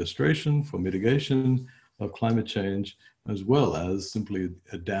sequestration for mitigation of climate change, as well as simply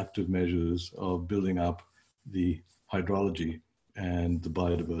adaptive measures of building up the hydrology and the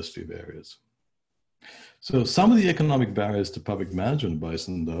biodiversity of areas. So some of the economic barriers to public management of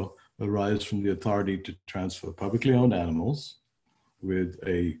bison, though, arise from the authority to transfer publicly owned animals with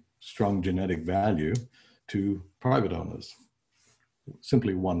a strong genetic value to private owners.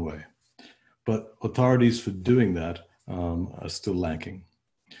 Simply one way. But authorities for doing that are still lacking.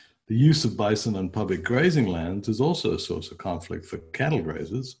 The use of bison on public grazing lands is also a source of conflict for cattle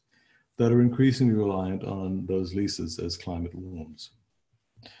grazers that are increasingly reliant on those leases as climate warms.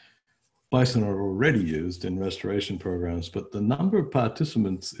 Bison are already used in restoration programs, but the number of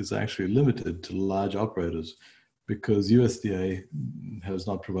participants is actually limited to large operators because USDA has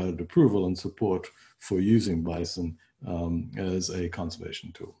not provided approval and support for using bison as a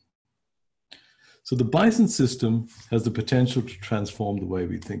conservation tool. So the bison system has the potential to transform the way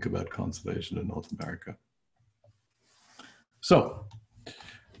we think about conservation in North America. So,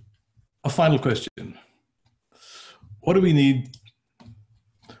 a final question. What do we need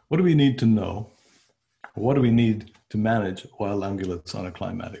to know? What do we need to manage wild ungulates on a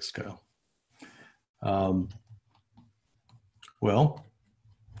climatic scale? Well,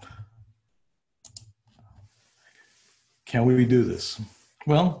 can we do this?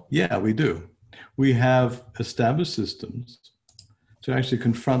 Well, yeah, we do. We have established systems to actually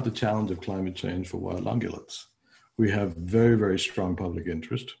confront the challenge of climate change for wild ungulates. We have very, very strong public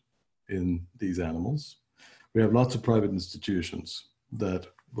interest in these animals. We have lots of private institutions that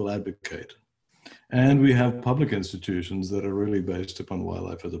will advocate. And we have public institutions that are really based upon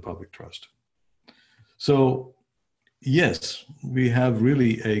wildlife as a public trust. So yes, we have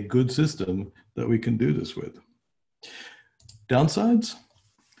really a good system that we can do this with. Downsides?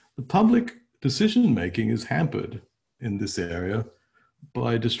 The public decision-making is hampered in this area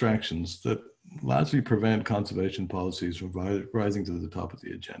by distractions that largely prevent conservation policies from rising to the top of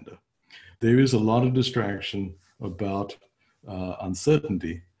the agenda. There is a lot of distraction about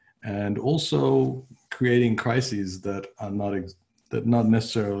uncertainty and also creating crises that are not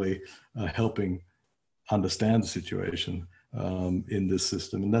necessarily helping understand the situation in this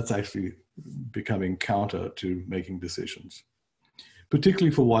system. And that's actually becoming counter to making decisions.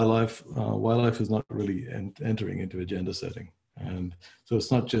 Particularly for wildlife, wildlife is not really entering into agenda setting. And so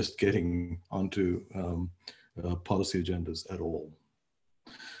it's not just getting onto policy agendas at all.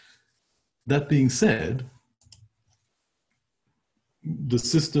 That being said, the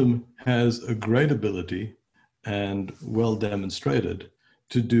system has a great ability and well demonstrated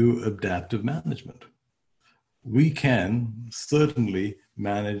to do adaptive management. We can certainly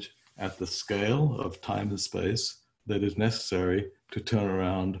manage at the scale of time and space that is necessary to turn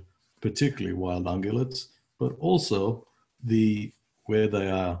around particularly wild ungulates, but also where they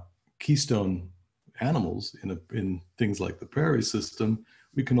are keystone animals in things like the prairie system,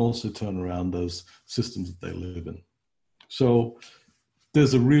 we can also turn around those systems that they live in. So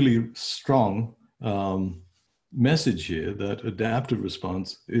there's a really strong message here that adaptive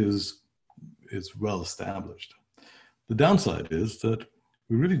response is well established. The downside is that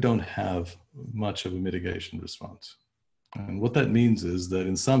we really don't have much of a mitigation response. And what that means is that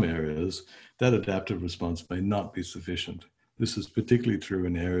in some areas, that adaptive response may not be sufficient. This is particularly true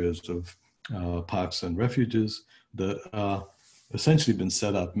in areas of parks and refuges that are essentially been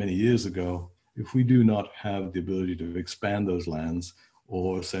set up many years ago. If we do not have the ability to expand those lands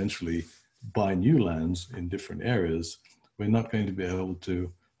or essentially buy new lands in different areas, we're not going to be able to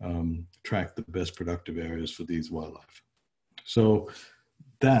track the best productive areas for these wildlife. So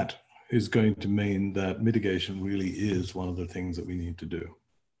that is going to mean that mitigation really is one of the things that we need to do.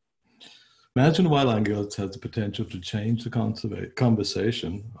 Imagine wild ungulates has the potential to change the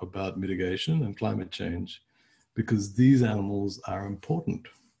conversation about mitigation and climate change, because these animals are important.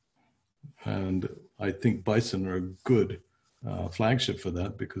 And I think bison are a good flagship for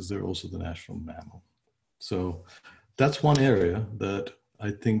that, because they're also the national mammal. So that's one area that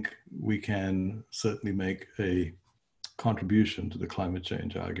I think we can certainly make a contribution to the climate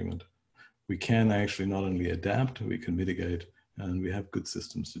change argument. We can actually not only adapt, we can mitigate, and we have good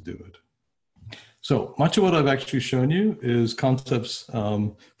systems to do it. So much of what I've actually shown you is concepts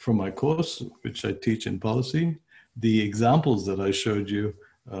from my course, which I teach in policy. The examples that I showed you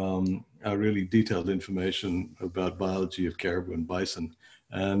are really detailed information about biology of caribou and bison.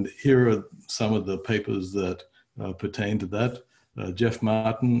 And here are some of the papers that pertain to that. Jeff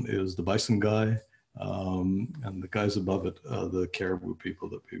Martin is the bison guy, and the guys above it are the caribou people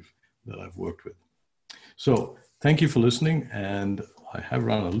that I've worked with. So thank you for listening, and I have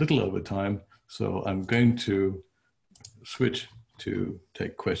run a little over time, so I'm going to switch to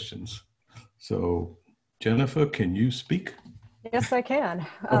take questions. So Jennifer, can you speak? Yes, I can.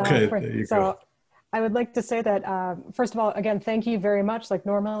 Okay, there you go. I would like to say that, first of all, again, thank you very much. Like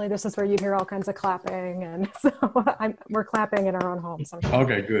normally this is where you hear all kinds of clapping, and so we're clapping in our own homes.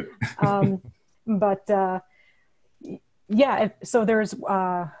 Okay, good. Yeah, so there's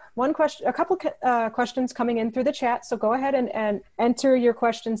one question, a couple questions coming in through the chat. So go ahead and enter your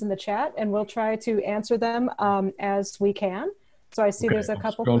questions in the chat, and we'll try to answer them as we can. So I see there's a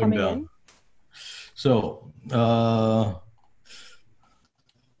couple coming in. So,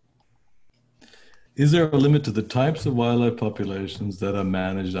 is there a limit to the types of wildlife populations that are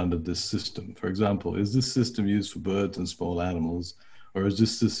managed under this system? For example, is this system used for birds and small animals, or is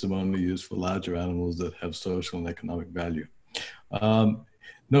this system only used for larger animals that have social and economic value?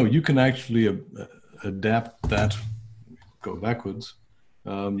 No, you can actually adapt that, go backwards.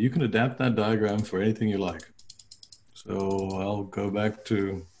 You can adapt that diagram for anything you like. So I'll go back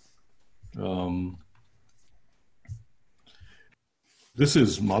to, this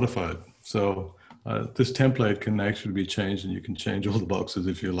is modified. So this template can actually be changed, and you can change all the boxes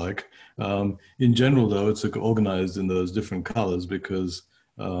if you like. In general, though, it's organized in those different colors because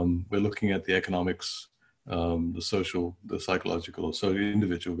we're looking at the economics, the social, the psychological, so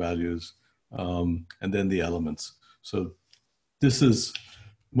individual values, and then the elements. So this is,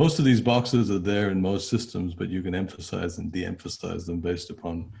 most of these boxes are there in most systems, but you can emphasize and de-emphasize them based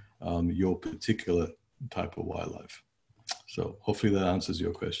upon your particular type of wildlife. So hopefully that answers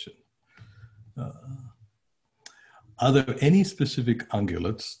your question. Are there any specific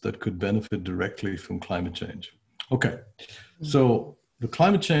ungulates that could benefit directly from climate change? Okay, so the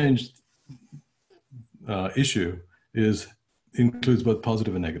climate change issue includes both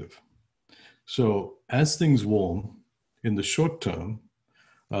positive and negative. So as things warm in the short term,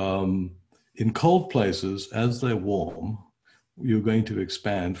 in cold places, as they warm, you're going to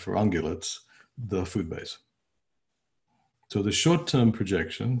expand for ungulates the food base. So the short-term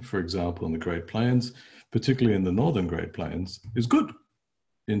projection, for example, in the Great Plains, particularly in the northern Great Plains, is good.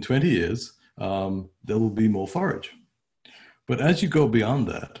 In 20 years, there will be more forage. But as you go beyond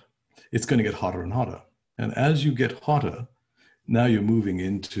that, it's going to get hotter and hotter. And as you get hotter, now you're moving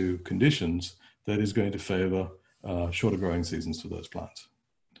into conditions that is going to favor shorter growing seasons for those plants.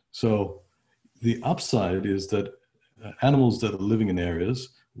 So the upside is that animals that are living in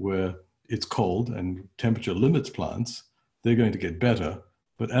areas where it's cold and temperature limits plants, they're going to get better.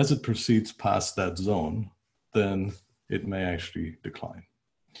 But as it proceeds past that zone, then it may actually decline.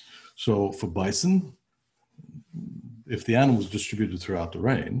 So for bison, if the animal is distributed throughout the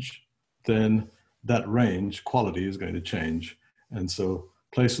range, then that range quality is going to change. And so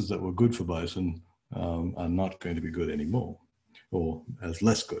places that were good for bison are not going to be good anymore, or as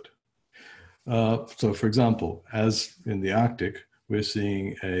less good. So for example, as in the Arctic, we're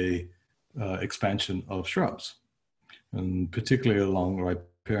seeing a expansion of shrubs, and particularly along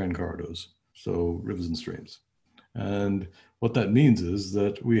riparian corridors, so rivers and streams. And what that means is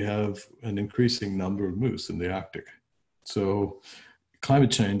that we have an increasing number of moose in the Arctic. So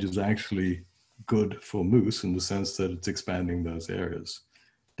climate change is actually good for moose in the sense that it's expanding those areas.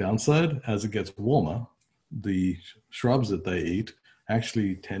 Downside, as it gets warmer, the shrubs that they eat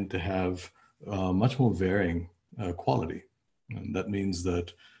actually tend to have much more varying quality. And that means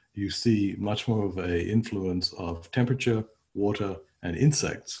that you see much more of an influence of temperature, water, and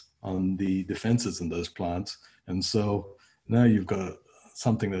insects on the defenses in those plants. And so now you've got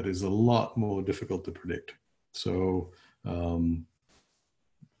something that is a lot more difficult to predict. So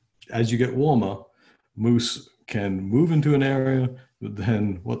as you get warmer, moose can move into an area, but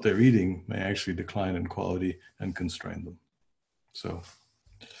then what they're eating may actually decline in quality and constrain them. So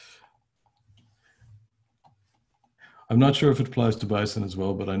I'm not sure if it applies to bison as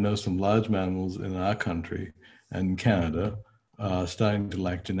well, but I know some large mammals in our country and in Canada are starting to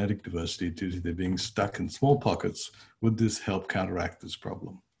lack genetic diversity due to their being stuck in small pockets. Would this help counteract this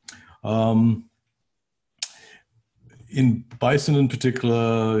problem? In bison in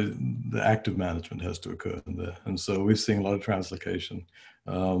particular, the active management has to occur in there. And so we're seeing a lot of translocation.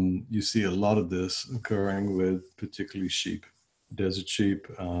 You see a lot of this occurring with particularly sheep, desert sheep,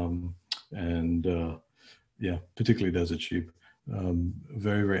 yeah, particularly desert sheep.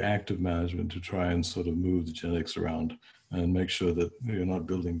 Very, very active management to try and sort of move the genetics around and make sure that you're not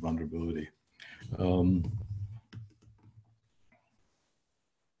building vulnerability.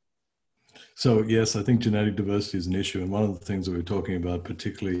 So yes, I think genetic diversity is an issue. And one of the things that we're talking about,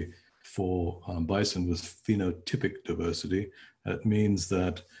 particularly for bison, was phenotypic diversity. That means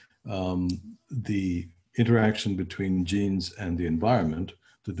that the interaction between genes and the environment,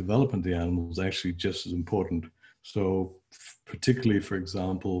 the development of the animal is actually just as important. So particularly, for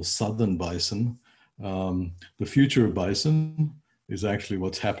example, southern bison, the future of bison is actually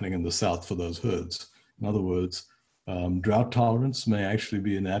what's happening in the south for those herds. In other words, drought tolerance may actually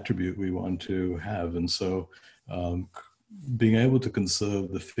be an attribute we want to have. And so being able to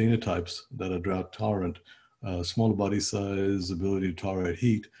conserve the phenotypes that are drought tolerant, smaller body size, ability to tolerate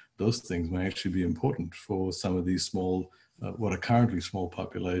heat, those things may actually be important for some of these small, what are currently small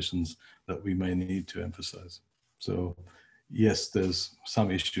populations that we may need to emphasize. So yes, there's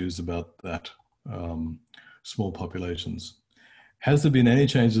some issues about that, small populations. Has there been any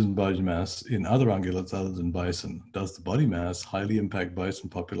changes in body mass in other ungulates other than bison? Does the body mass highly impact bison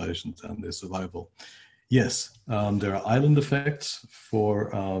populations and their survival? Yes, there are island effects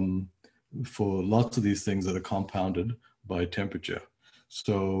for lots of these things that are compounded by temperature.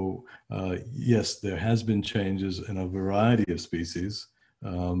 So yes, there has been changes in a variety of species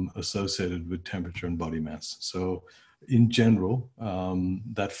associated with temperature and body mass. So in general,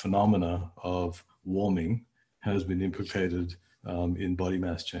 that phenomena of warming has been implicated in body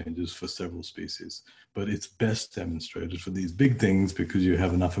mass changes for several species. But it's best demonstrated for these big things because you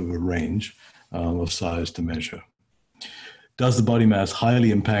have enough of a range of size to measure. Does the body mass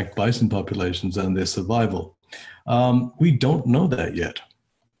highly impact bison populations and their survival? We don't know that yet.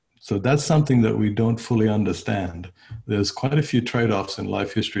 So that's something that we don't fully understand. There's quite a few trade-offs in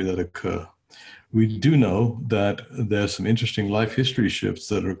life history that occur. We do know that there's some interesting life history shifts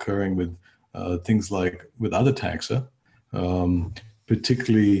that are occurring with things like with other taxa,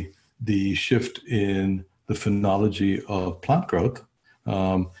 particularly the shift in the phenology of plant growth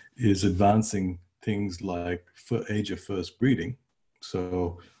is advancing things like age of first breeding.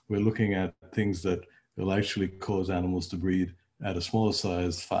 So we're looking at things that will actually cause animals to breed at a smaller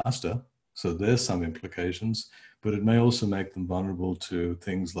size faster. So there's some implications, but it may also make them vulnerable to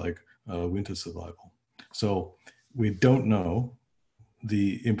things like winter survival. So we don't know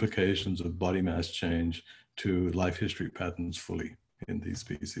the implications of body mass change to life history patterns fully in these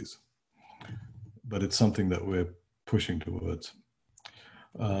species. But it's something that we're pushing towards.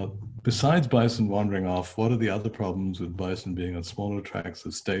 Besides bison wandering off, what are the other problems with bison being on smaller tracts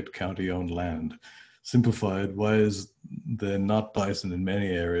of state, county-owned land? Simplified, why is there not bison in many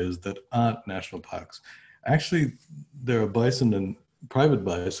areas that aren't national parks? Actually, there are bison and private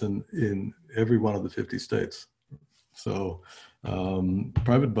bison in every one of the 50 states. So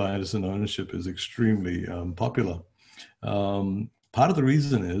private bison ownership is extremely popular. Part of the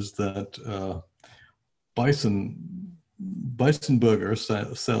reason is that bison burger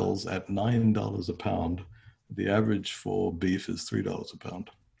sells at $9 a pound. The average for beef is $3 a pound.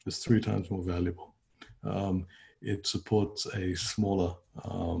 It's 3 times more valuable. It supports a smaller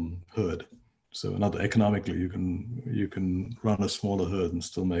herd. So economically, you can run a smaller herd and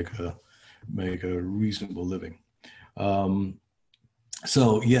still make a reasonable living.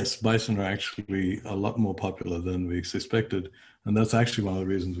 So yes, bison are actually a lot more popular than we suspected. And that's actually one of the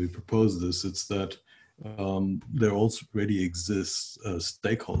reasons we proposed this. It's that there already exists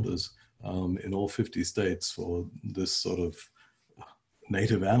stakeholders in all 50 states for this sort of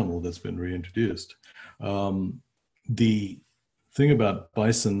native animal that's been reintroduced. The thing about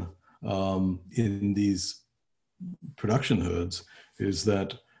bison in these production herds is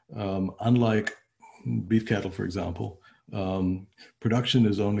that unlike beef cattle, for example, production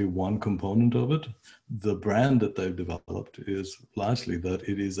is only one component of it. The brand that they've developed is largely that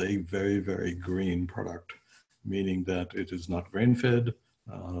it is a very, very green product, meaning that it is not grain-fed.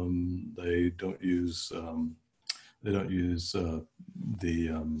 They don't use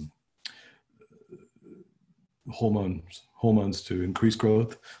the hormones to increase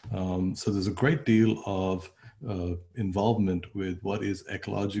growth. So there's a great deal of involvement with what is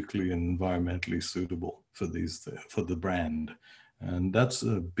ecologically and environmentally suitable for for the brand. And that's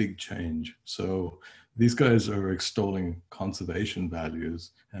a big change. So these guys are extolling conservation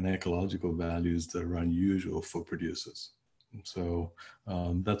values and ecological values that are unusual for producers. So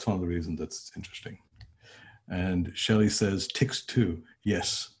that's one of the reasons that's interesting. And Shelley says ticks too.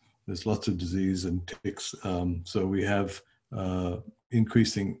 Yes, there's lots of disease and ticks. So we have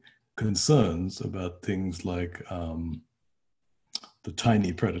increasing concerns about things like the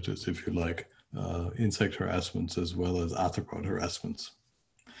tiny predators, if you like, insect harassments as well as arthropod harassments.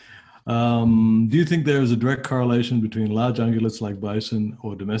 Do you think there is a direct correlation between large ungulates like bison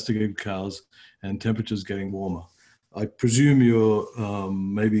or domesticated cows and temperatures getting warmer? I presume you're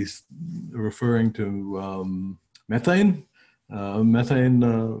maybe referring to methane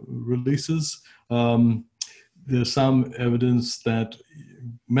releases. There's some evidence that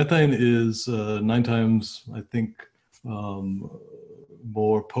methane is 9 times, I think,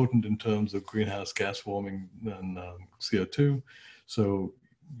 more potent in terms of greenhouse gas warming than CO2. So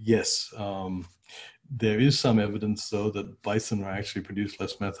yes, there is some evidence though that bison actually produce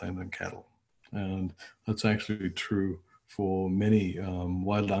less methane than cattle. And that's actually true for many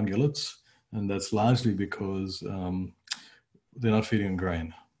wild ungulates. And that's largely because they're not feeding on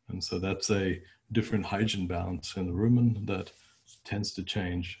grain. And so that's a different hydrogen balance in the rumen that tends to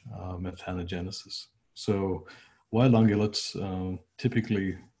change methanogenesis. So wild ungulates,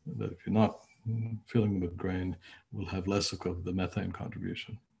 typically, that if you're not filling them with grain, will have less of the methane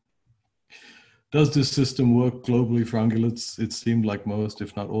contribution. Does this system work globally for ungulates? It seemed like most,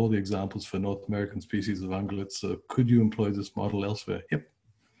 if not all, the examples for North American species of ungulates. So could you employ this model elsewhere? Yep.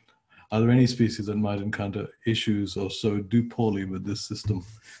 Are there any species that might encounter issues or so do poorly with this system?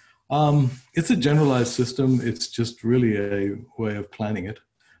 It's a generalized system. It's just really a way of planning it.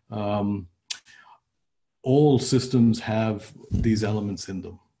 All systems have these elements in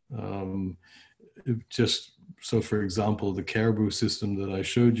them. Just so, for example, the caribou system that I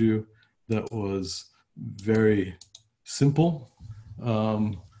showed you, that was very simple.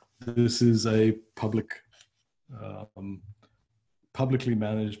 This is a publicly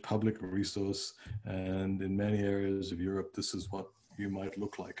managed public resource, and in many areas of Europe, this is what you might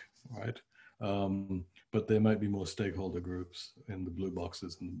look like, right? But there might be more stakeholder groups in the blue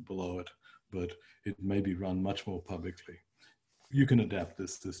boxes and below it, but it may be run much more publicly. You can adapt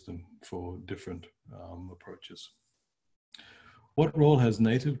this system for different approaches. What role has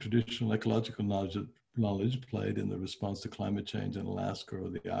native traditional ecological knowledge played in the response to climate change in Alaska or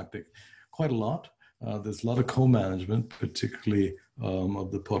the Arctic? Quite a lot. There's a lot of co-management, particularly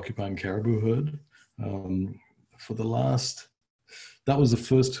of the porcupine caribou herd. For the last, that was the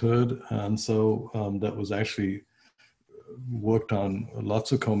first herd, and so that was actually worked on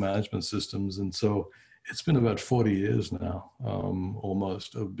lots of co-management systems, and so it's been about 40 years now,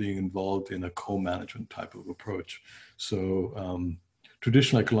 almost, of being involved in a co-management type of approach. So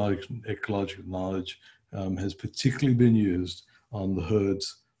traditional ecological knowledge has particularly been used on the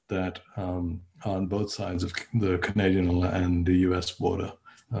herds that on both sides of the Canadian and the US border.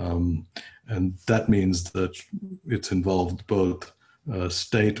 And that means that it's involved both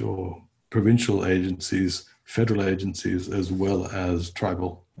state or provincial agencies, federal agencies, as well as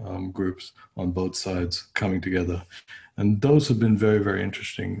tribal groups on both sides coming together. And those have been very, very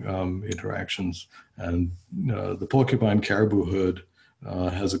interesting interactions. And the porcupine caribou herd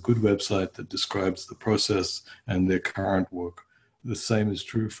has a good website that describes the process and their current work. The same is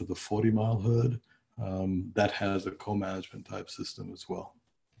true for the 40-mile herd. That has a co-management type system as well.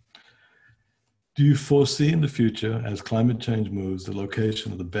 Do you foresee in the future, as climate change moves, the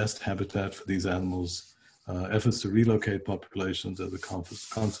location of the best habitat for these animals, efforts to relocate populations as a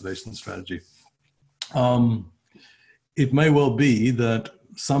conservation strategy? It may well be that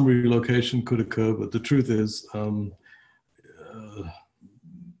some relocation could occur, but the truth is, I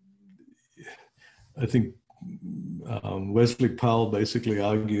think Wesley Powell basically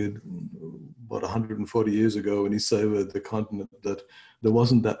argued about 140 years ago when he surveyed the continent that there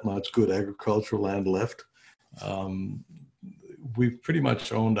wasn't that much good agricultural land left. We've pretty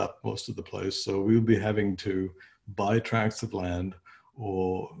much owned up most of the place, so we'll be having to buy tracts of land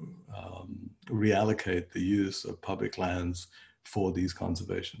or reallocate the use of public lands for these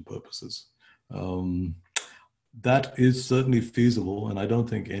conservation purposes. That is certainly feasible, and I don't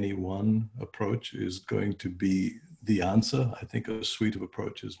think any one approach is going to be the answer. I think a suite of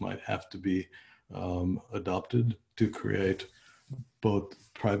approaches might have to be adopted to create both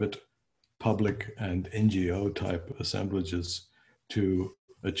private, public, and NGO type assemblages to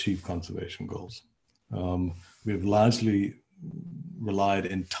achieve conservation goals. We've largely relied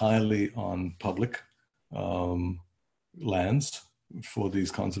entirely on public lands for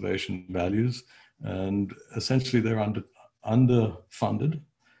these conservation values, and essentially they're underfunded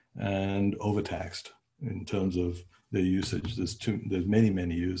and overtaxed in terms of their usage. There's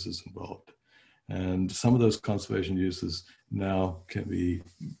many uses involved, and some of those conservation uses now can be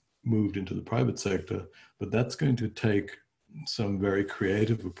moved into the private sector, but that's going to take some very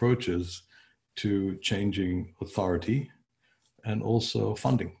creative approaches to changing authority and also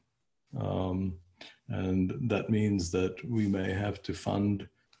funding. And that means that we may have to fund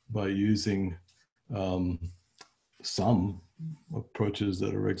by using some approaches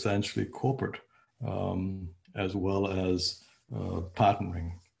that are essentially corporate, as well as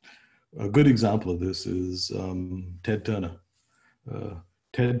partnering. A good example of this is Ted Turner.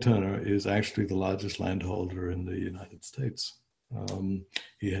 Ted Turner is actually the largest landholder in the United States.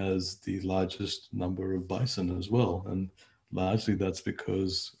 He has the largest number of bison as well, and largely that's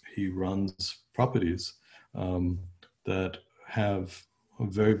because he runs properties that have a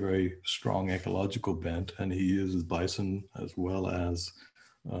very strong ecological bent, and he uses bison as well as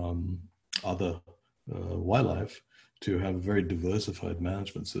other wildlife to have a very diversified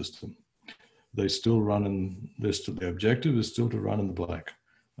management system. They still run in this. The objective is still to run in the black,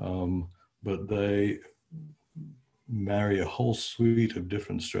 but they marry a whole suite of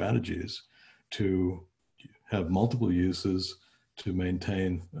different strategies to have multiple uses to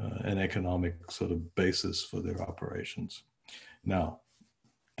maintain an economic sort of basis for their operations. Now,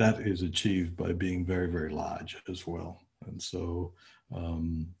 that is achieved by being very large as well. And so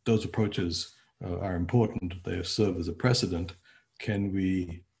those approaches are important. They serve as a precedent. Can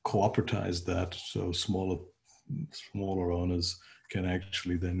we cooperatize that so smaller owners can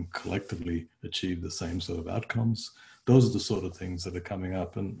actually then collectively achieve the same sort of outcomes? Those are the sort of things that are coming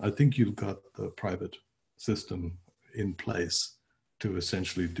up. And I think you've got the private system in place to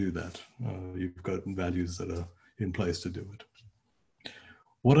essentially do that. You've got values that are in place to do it.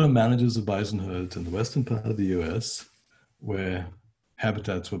 What are managers of bison herds in the western part of the US, where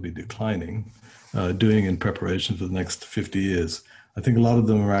habitats will be declining, doing in preparation for the next 50 years? I think a lot of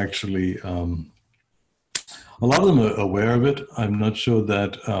them are actually, a lot of them are aware of it. I'm not sure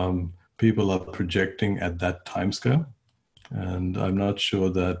that people are projecting at that timescale. And I'm not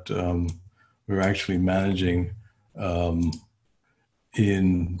sure that we're actually managing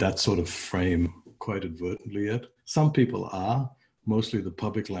in that sort of frame quite advertently yet. Some people are. Mostly the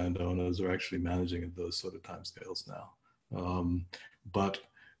public landowners are actually managing at those sort of timescales now. But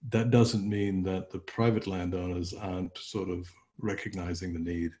that doesn't mean that the private landowners aren't sort of recognizing the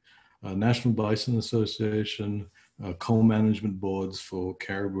need. National Bison Association, co-management boards for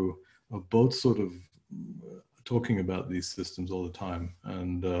caribou are both sort of talking about these systems all the time.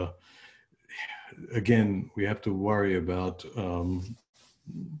 And again, we have to worry about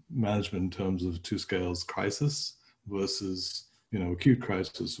management in terms of two scales: crisis versus acute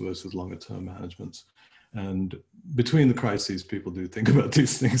crisis versus longer term management. And between the crises, people do think about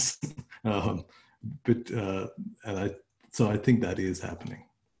these things. So I think that is happening.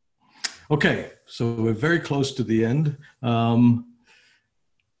 Okay, so we're very close to the end.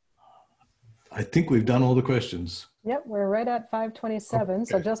 I think we've done all the questions. Yep, we're right at 5:27, okay.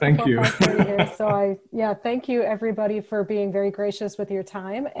 So just Thank before you. 5:30 here. So thank you everybody for being very gracious with your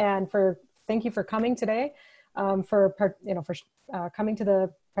time, and thank you for coming today, for coming to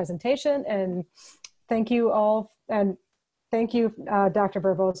the presentation, and thank you all, and thank you, Dr.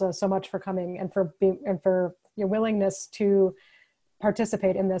 Barboza, so much for coming and for your willingness to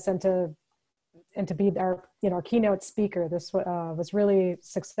participate in this and to be our keynote speaker. This was really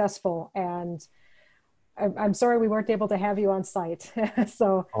successful, and I'm sorry we weren't able to have you on site.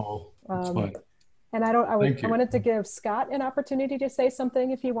 So, that's fine. And I wanted to give Scott an opportunity to say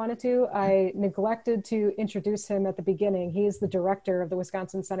something if he wanted to. I neglected to introduce him at the beginning. He's the director of the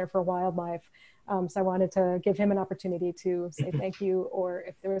Wisconsin Center for Wildlife. So I wanted to give him an opportunity to say thank you, or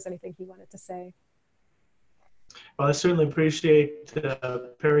if there was anything he wanted to say. Well, I certainly appreciate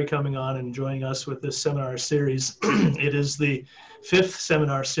Perry coming on and joining us with this seminar series. It is the 5th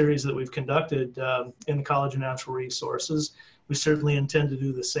seminar series that we've conducted in the College of Natural Resources. We certainly intend to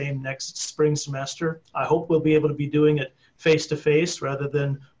do the same next spring semester. I hope we'll be able to be doing it face-to-face rather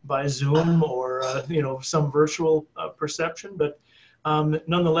than by Zoom or some virtual perception. But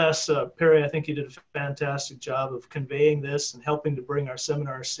nonetheless, Perry, I think you did a fantastic job of conveying this and helping to bring our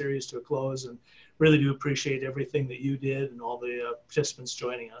seminar series to a close. And really do appreciate everything that you did and all the participants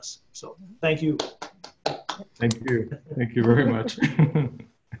joining us. So thank you. Thank you. Thank you very much.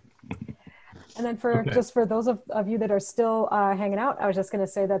 And then for just for those of you that are still hanging out, I was just going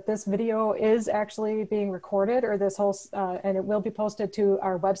to say that this video is actually being recorded, or this whole, and it will be posted to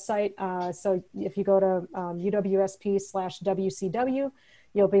our website. So if you go to UWSP/WCW,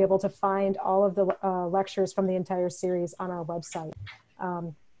 you'll be able to find all of the lectures from the entire series on our website.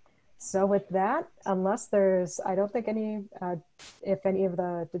 So with that, unless there's, I don't think any, if any of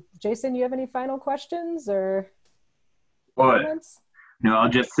Jason, you have any final questions or comments? No,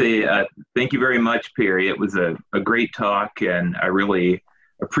 I'll just say thank you very much, Perry. It was a great talk, and I really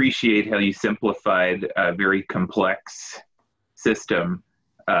appreciate how you simplified a very complex system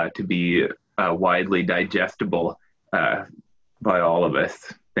to be widely digestible by all of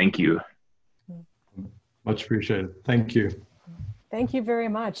us. Thank you. Much appreciated. Thank you. Thank you very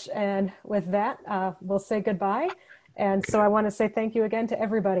much. And with that, we'll say goodbye. And so I want to say thank you again to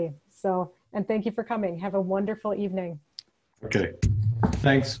everybody. So, and thank you for coming. Have a wonderful evening. Okay.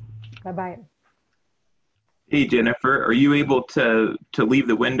 Thanks. Bye-bye. Hey, Jennifer, are you able to leave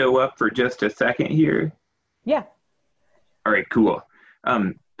the window up for just a second here? Yeah. All right, cool.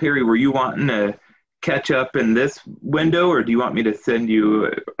 Perry, were you wanting to catch up in this window, or do you want me to send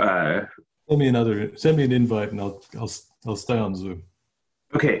you? Send me an invite, and I'll stay on Zoom.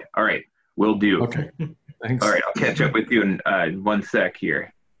 Okay. All right. Will do. Okay. Thanks. All right. I'll catch up with you in 1 sec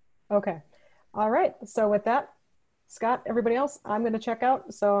here. Okay. All right. So with that, Scott, everybody else, I'm going to check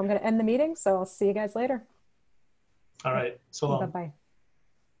out. So I'm going to end the meeting. So I'll see you guys later. All right. So long. Bye-bye.